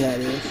on, I see how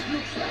it is.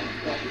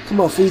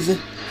 Come on, Frieza.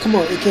 Come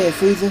on, AK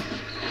Frieza.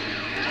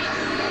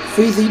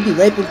 Frieza, you be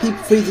raping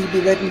people. Frieza, you be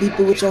raping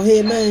people with your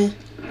head, man.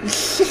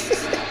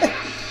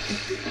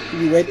 You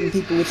be raping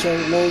people with your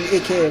long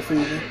AK,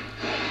 Frieza.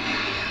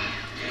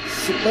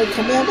 Super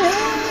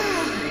Kamehameha.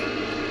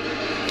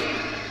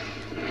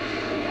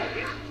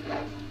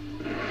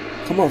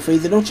 Come on,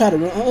 Frieza, don't try to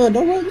run.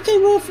 Don't run. You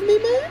can't run from me,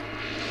 man.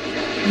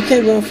 You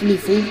can't run from me,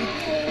 Frieza.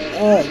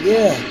 Oh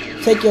yeah.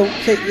 Take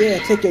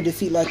your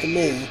defeat like a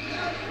man.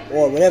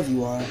 Or whatever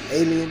you are.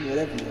 Alien,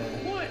 whatever you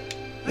are.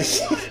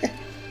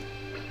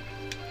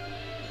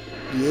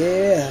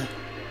 Yeah.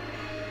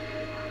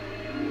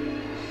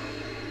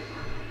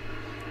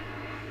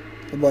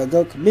 The boy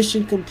Goku.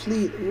 Mission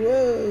complete.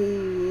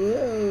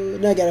 Whoa.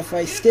 Now I gotta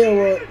fight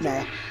steroid.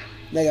 No.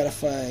 Now I gotta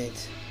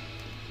fight.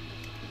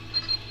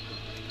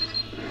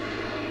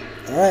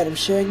 Alright, I'm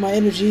sharing my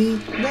energy.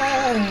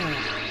 No!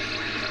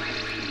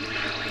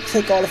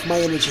 Take all of my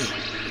energy.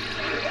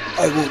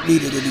 I won't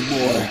need it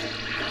anymore.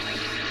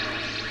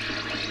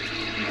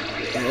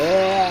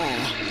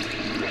 Yeah.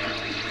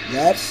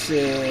 That's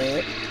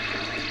it.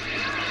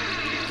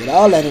 Get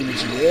all that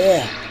energy,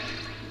 yeah.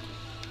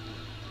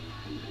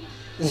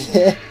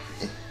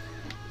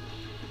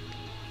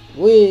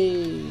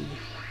 Whee!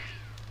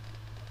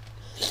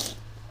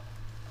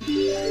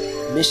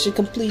 Mission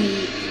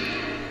complete.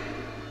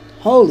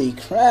 Holy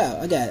crap!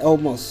 I got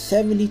almost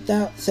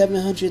 700,000.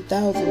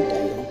 700,000.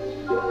 Damn.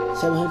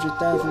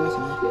 700,000. What's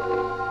that?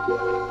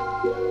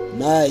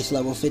 Nice,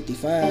 level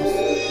 55.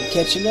 I'm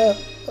catching up.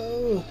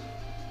 Oh.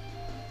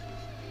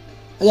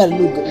 I got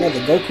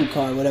another Goku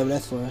card, whatever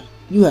that's for.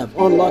 You have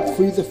unlocked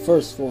Frieza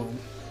first form.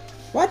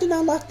 Why didn't I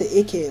unlock the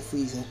Ickhead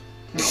Frieza?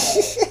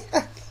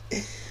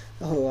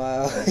 Oh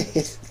wow.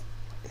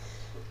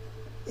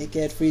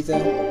 Ickhead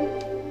Frieza.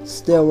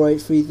 Steroid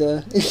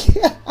Frieza.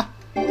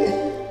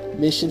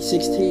 Mission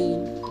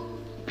 16.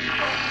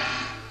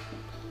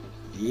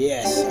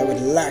 Yes, I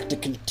would like to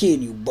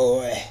continue,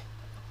 boy.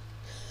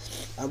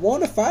 I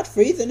want to fight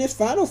Frieza in his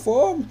final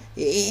form.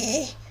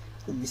 Let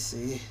me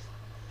see.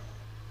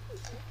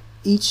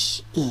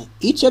 Each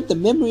of the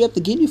memory of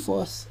the Ginyu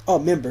Force. Oh,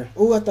 member.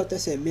 Oh, I thought that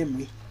said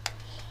memory.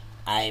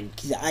 I'm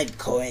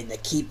going to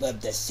keep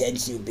up the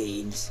sensu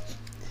beans.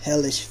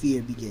 Hellish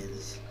fear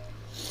begins.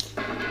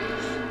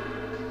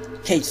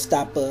 Can't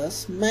stop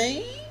us,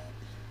 man.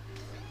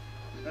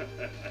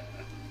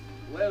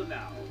 Well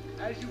now,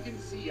 as you can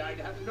see, I'd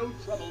have no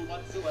trouble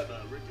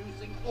whatsoever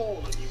reducing all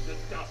of you to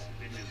dust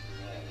in this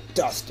fall.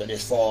 Dust in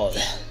this fall.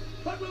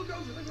 But we'll go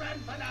to the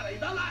grand finale,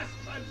 the last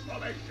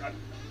transformation.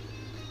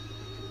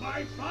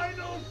 My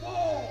final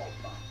form.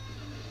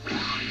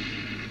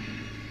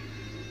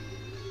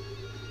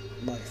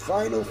 My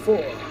final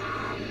form.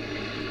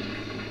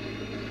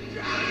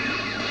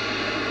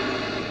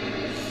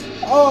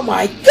 Oh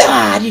my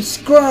god, it's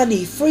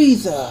scrawny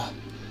Frieza.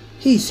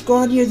 He's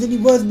scrawnier than he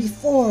was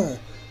before.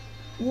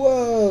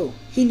 Whoa,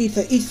 he needs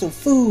to eat some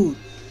food.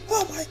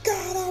 Oh my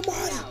god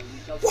almighty.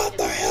 What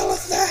the hell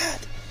is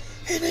that?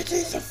 He needs to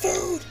eat some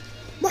food.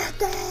 My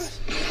god.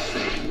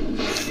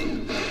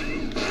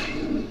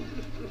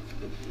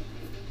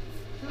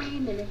 3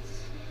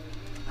 minutes.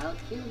 I'll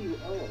kill you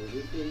all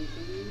within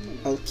 3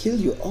 minutes. I'll kill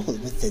you all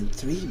within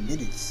 3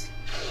 minutes.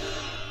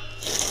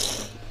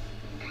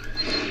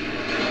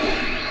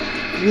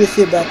 We'll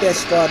see about that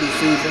scrawny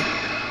Frieza.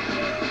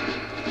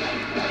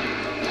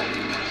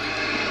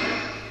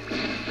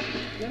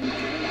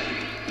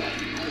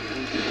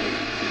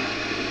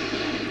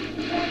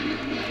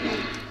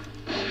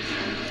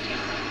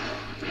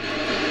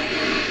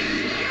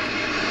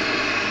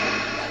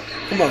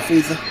 Come on,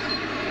 Frieza.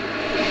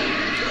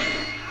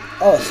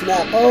 Oh,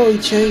 snap. Oh, he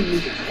chained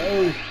me.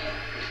 Oh.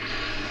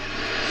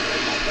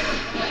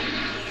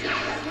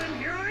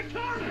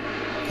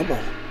 Come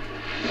on.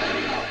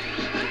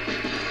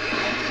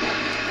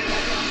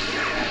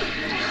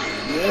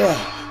 Yeah.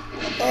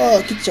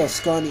 Oh, get your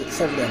scrawny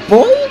ass over there,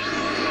 boy.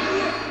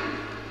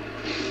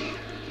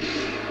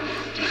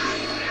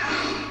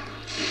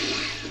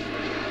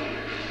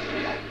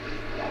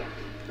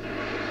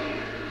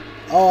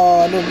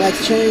 Oh, no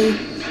max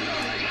chain.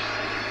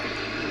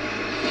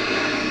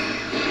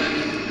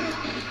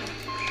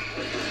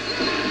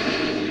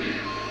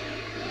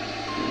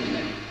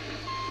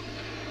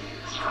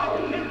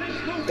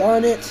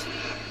 Darn it.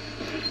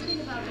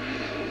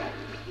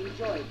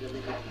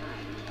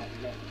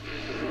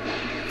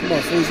 Come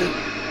on, Frieza.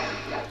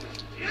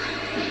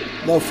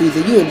 No,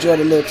 Frieza, you enjoy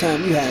the little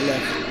time you had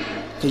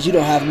left. Because you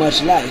don't have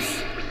much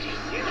life.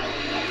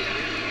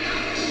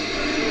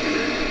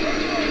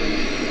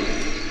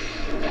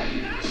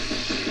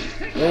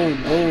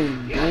 Boom,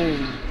 boom, boom,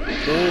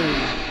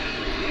 boom.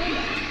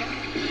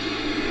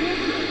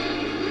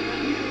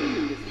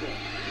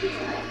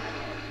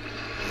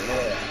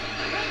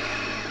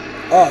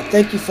 Oh,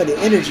 thank you for the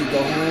energy,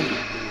 Gohan.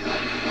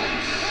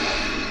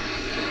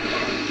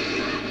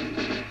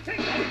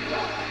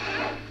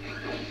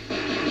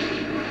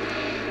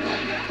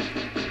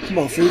 Come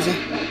on, Frieza.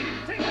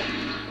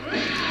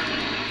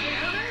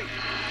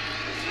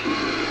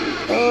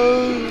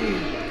 Oh.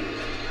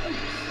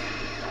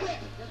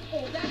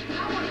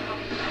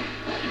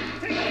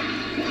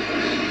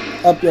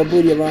 Up your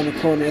booty around the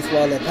corner, that's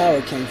where all that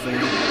power came from.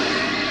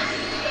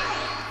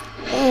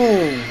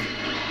 Oh.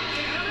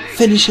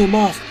 Finish him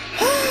off.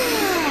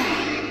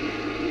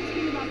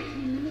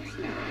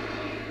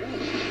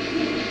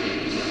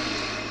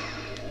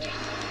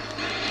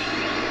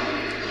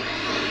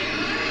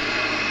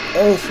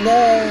 Oh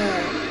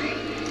snap!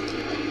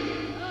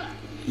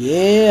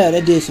 Yeah,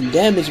 that did some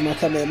damage. My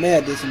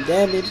Kamehameha did some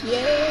damage.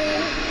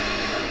 Yeah!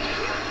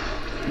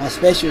 My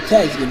special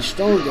attack's getting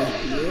stronger.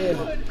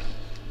 Yeah.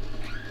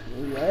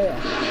 Oh yeah.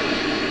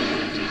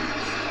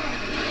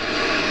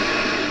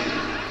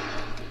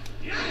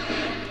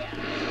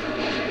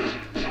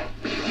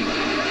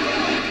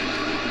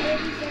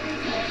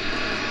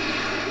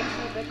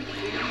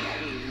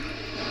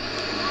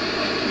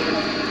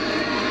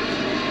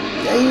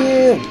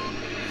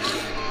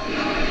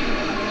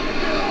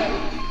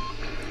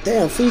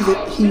 Frieza,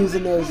 he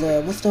using those,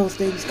 what's those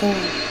things called?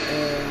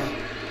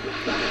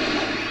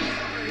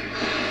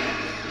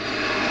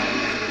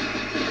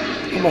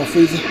 Come on,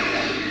 Frieza.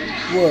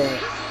 What?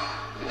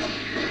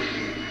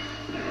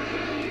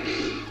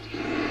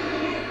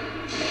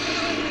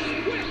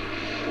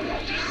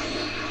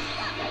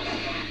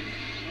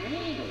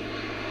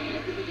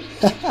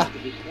 To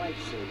be quite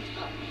so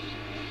tough.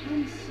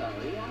 I'm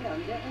sorry, I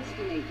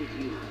underestimated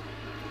you.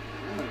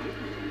 I'm a little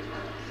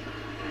embarrassed.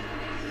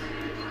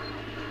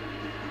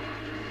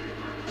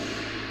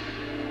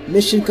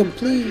 Mission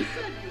complete.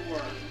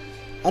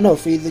 I know,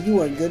 Frieza, you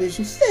weren't good as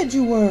you said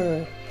you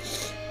were.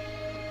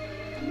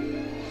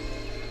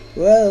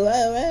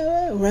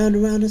 Whoa, round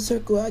and round in a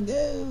circle I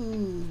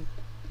go.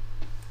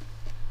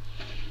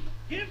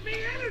 Give me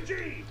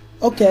energy!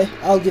 Okay,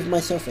 I'll give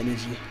myself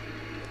energy.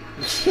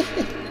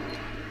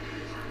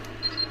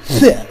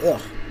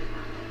 Ugh.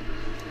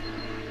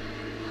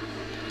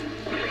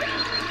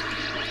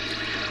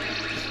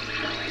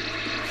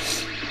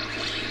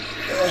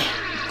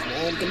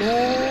 Come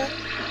on.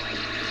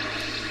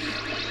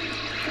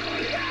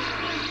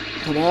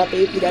 Come on,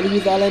 babe. You gotta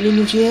use all that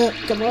energy up.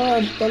 Come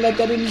on. Don't let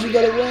that energy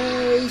go to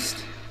waste.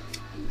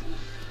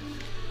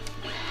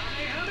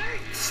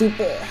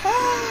 Super.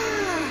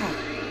 Ha!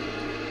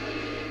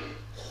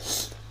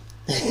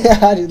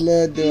 I just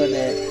love doing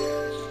that.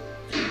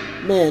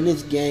 Man,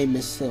 this game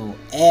is so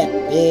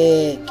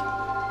epic.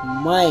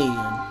 Man.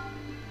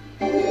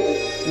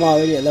 I'm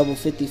already at level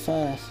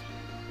 55.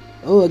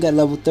 Oh, I got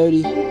level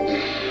 30.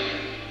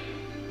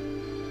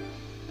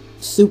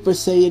 Super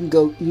Saiyan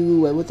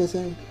Goku. Wait, what they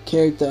say?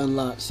 Character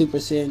unlocked. Super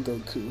Saiyan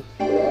Goku.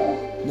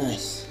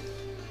 Nice.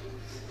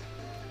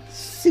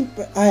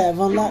 I have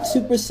unlocked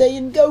Super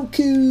Saiyan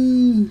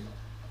Goku.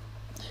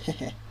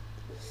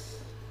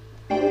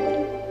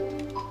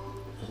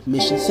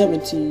 Mission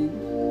 17.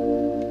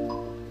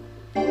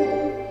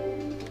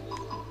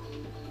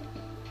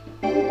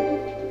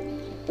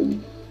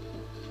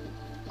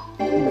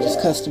 Let me just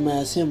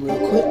customize him real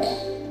quick.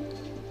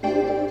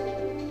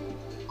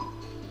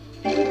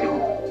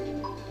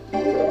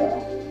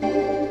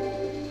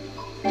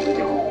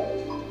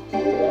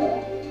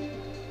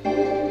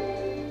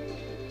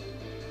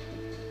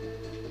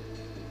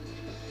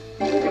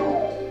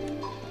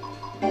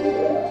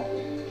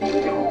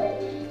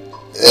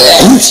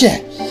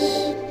 Shit.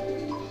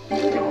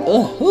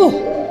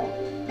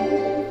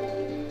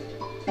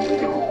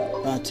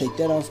 I'll take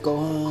that off,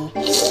 Gohan.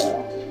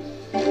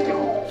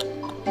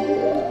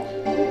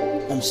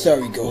 I'm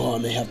sorry,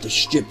 Gohan, they have to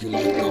strip you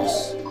like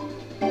this.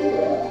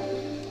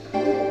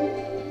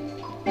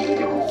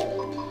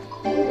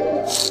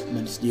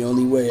 But it's the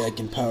only way I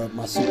can power up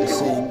my Super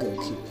Saiyan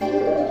Goku.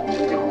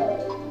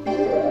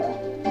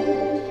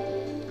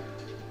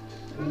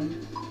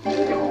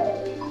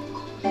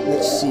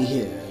 Let's see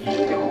here.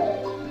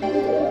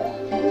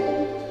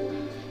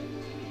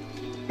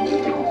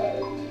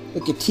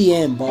 Look at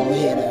TM ball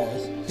head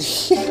ass.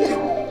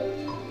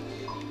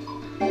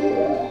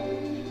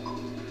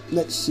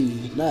 Let's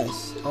see.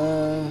 Nice.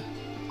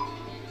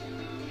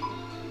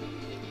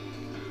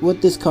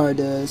 What this card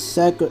does: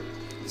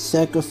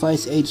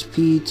 sacrifice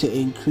HP to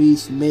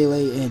increase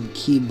melee and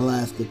ki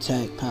blast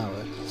attack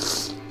power.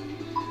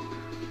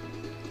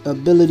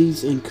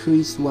 Abilities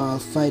increase while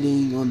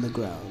fighting on the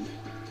ground.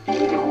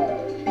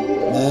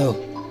 No,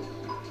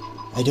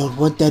 I don't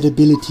want that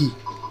ability.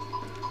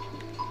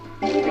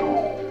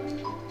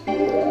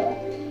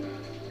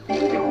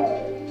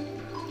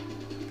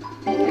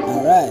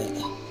 Alright.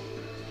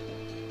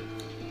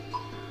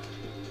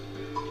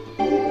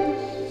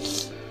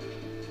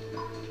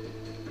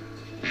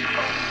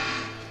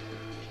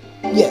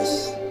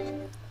 Yes.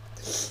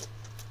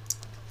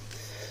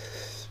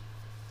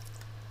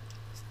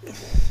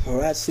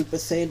 Alright, Super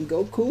Saiyan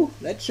Goku.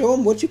 Let's show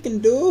him what you can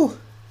do.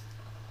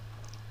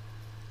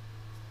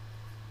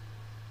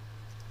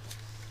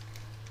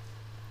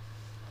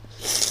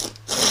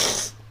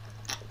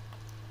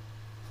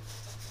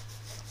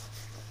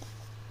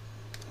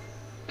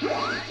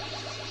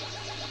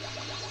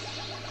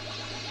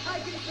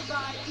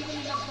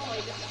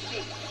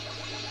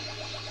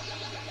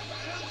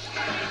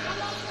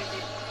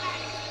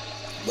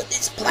 With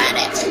this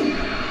planet.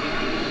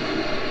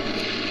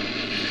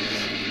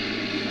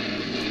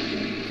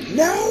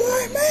 Now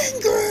I'm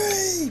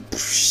angry.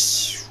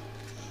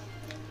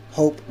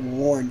 Hope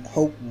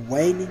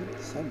waning.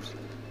 Something.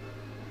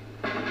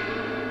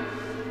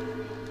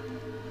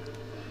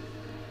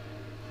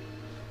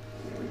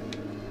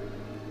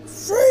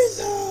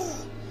 Frieza.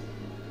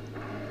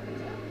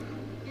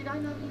 Did I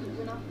not use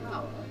enough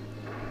power?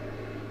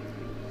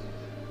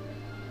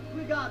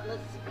 Regardless,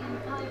 in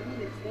 5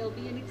 minutes there'll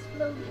be an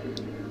explosion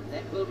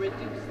that will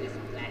reduce this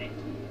planet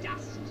to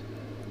dust.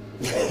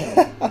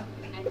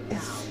 And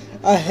now,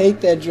 I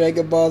hate that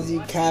Dragon Ball Z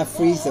Kai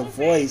Frieza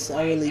voice.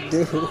 I really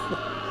do.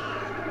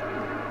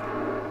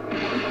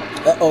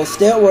 Uh-oh,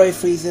 steroid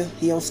Frieza.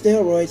 He on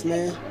steroids,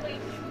 man.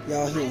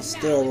 Y'all, he on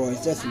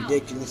steroids. That's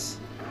ridiculous.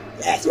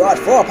 Yes, you're at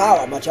full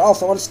power, but you're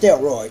also on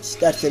steroids.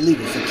 That's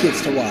illegal for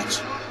kids to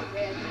watch.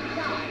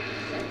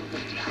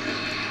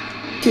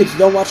 Kids,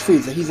 don't watch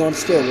Frieza. He's on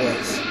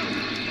steroids.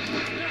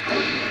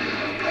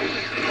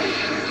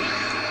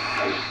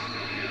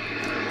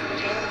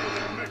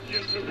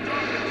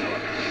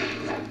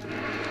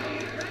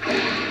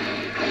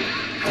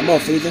 Come on,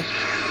 Frieza.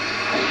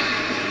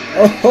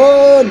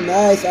 Oh,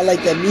 nice. I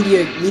like that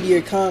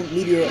meteor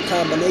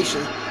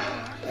combination.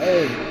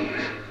 Oh.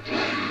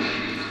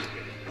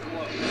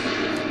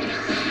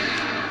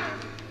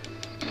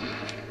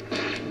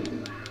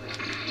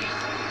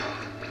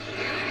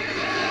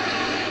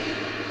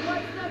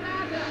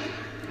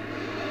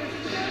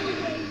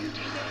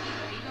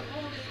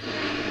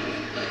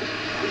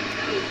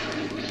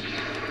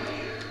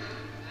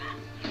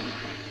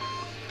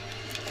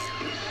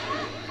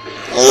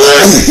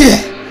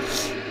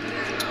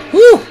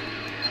 Woo!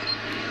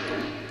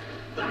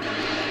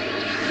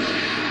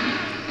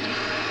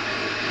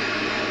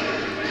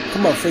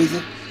 Come on,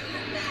 Frieza.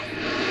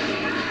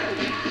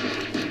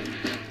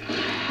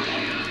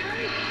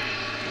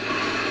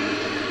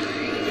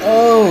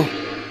 Oh,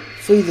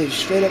 Frieza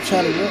straight up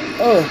trying to run.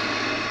 Oh.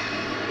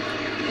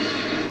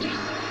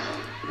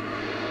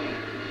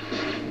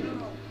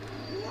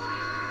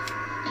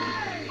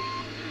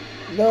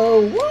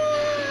 No way!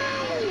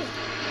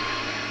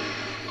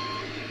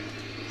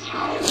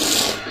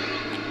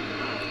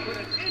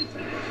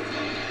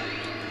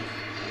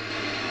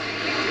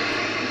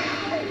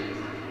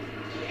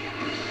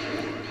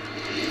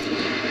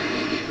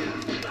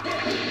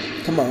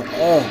 Come on.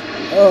 Oh.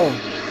 Oh.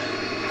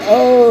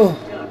 Oh.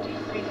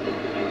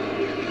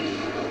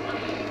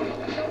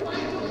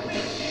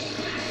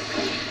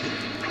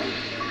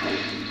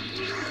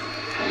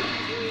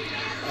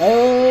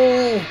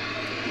 Oh.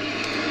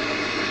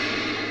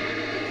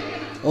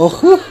 Oh,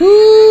 hoo,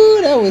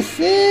 hoo, that was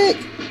sick.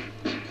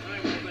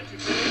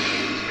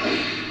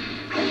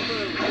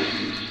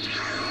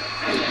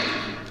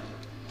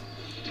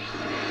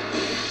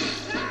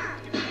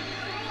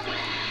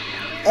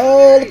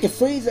 Oh, look at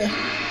Frieza.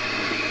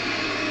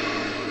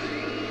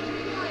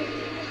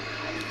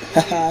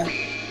 Haha.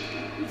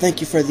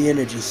 Thank you for the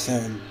energy,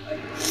 son.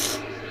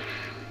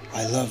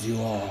 I love you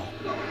all.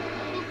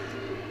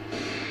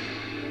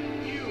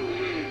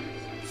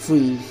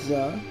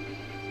 Frieza.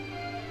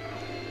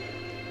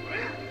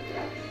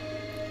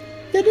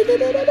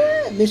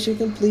 Mission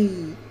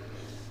complete.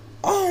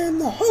 I am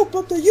the hope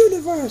of the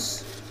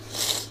universe.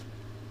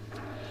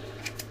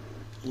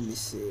 Let me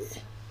see.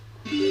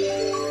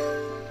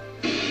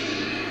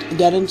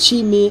 Got an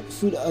achievement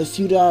for a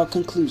feudal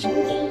conclusion.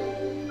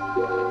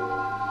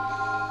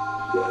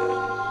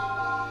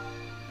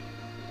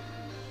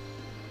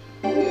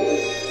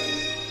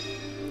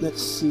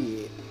 Let's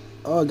see.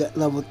 Oh, I got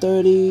level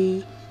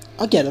 30.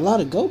 I get a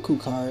lot of Goku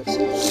cards.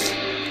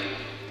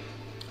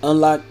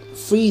 Unlock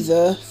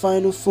Frieza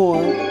final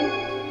form.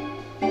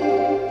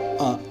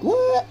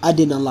 What? I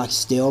didn't unlock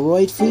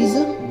Steroid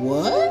Frieza?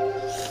 What?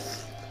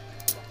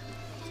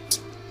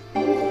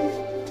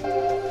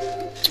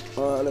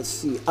 Let's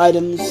see.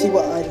 Items. See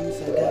what items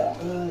I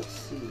got. Let's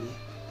see.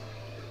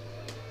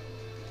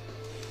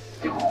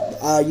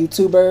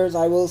 YouTubers,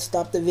 I will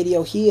stop the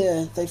video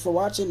here. Thanks for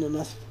watching,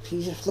 and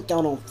please look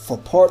out for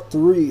part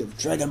 3 of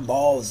Dragon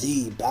Ball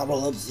Z,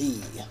 Battle of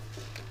Z.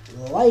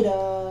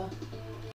 Later.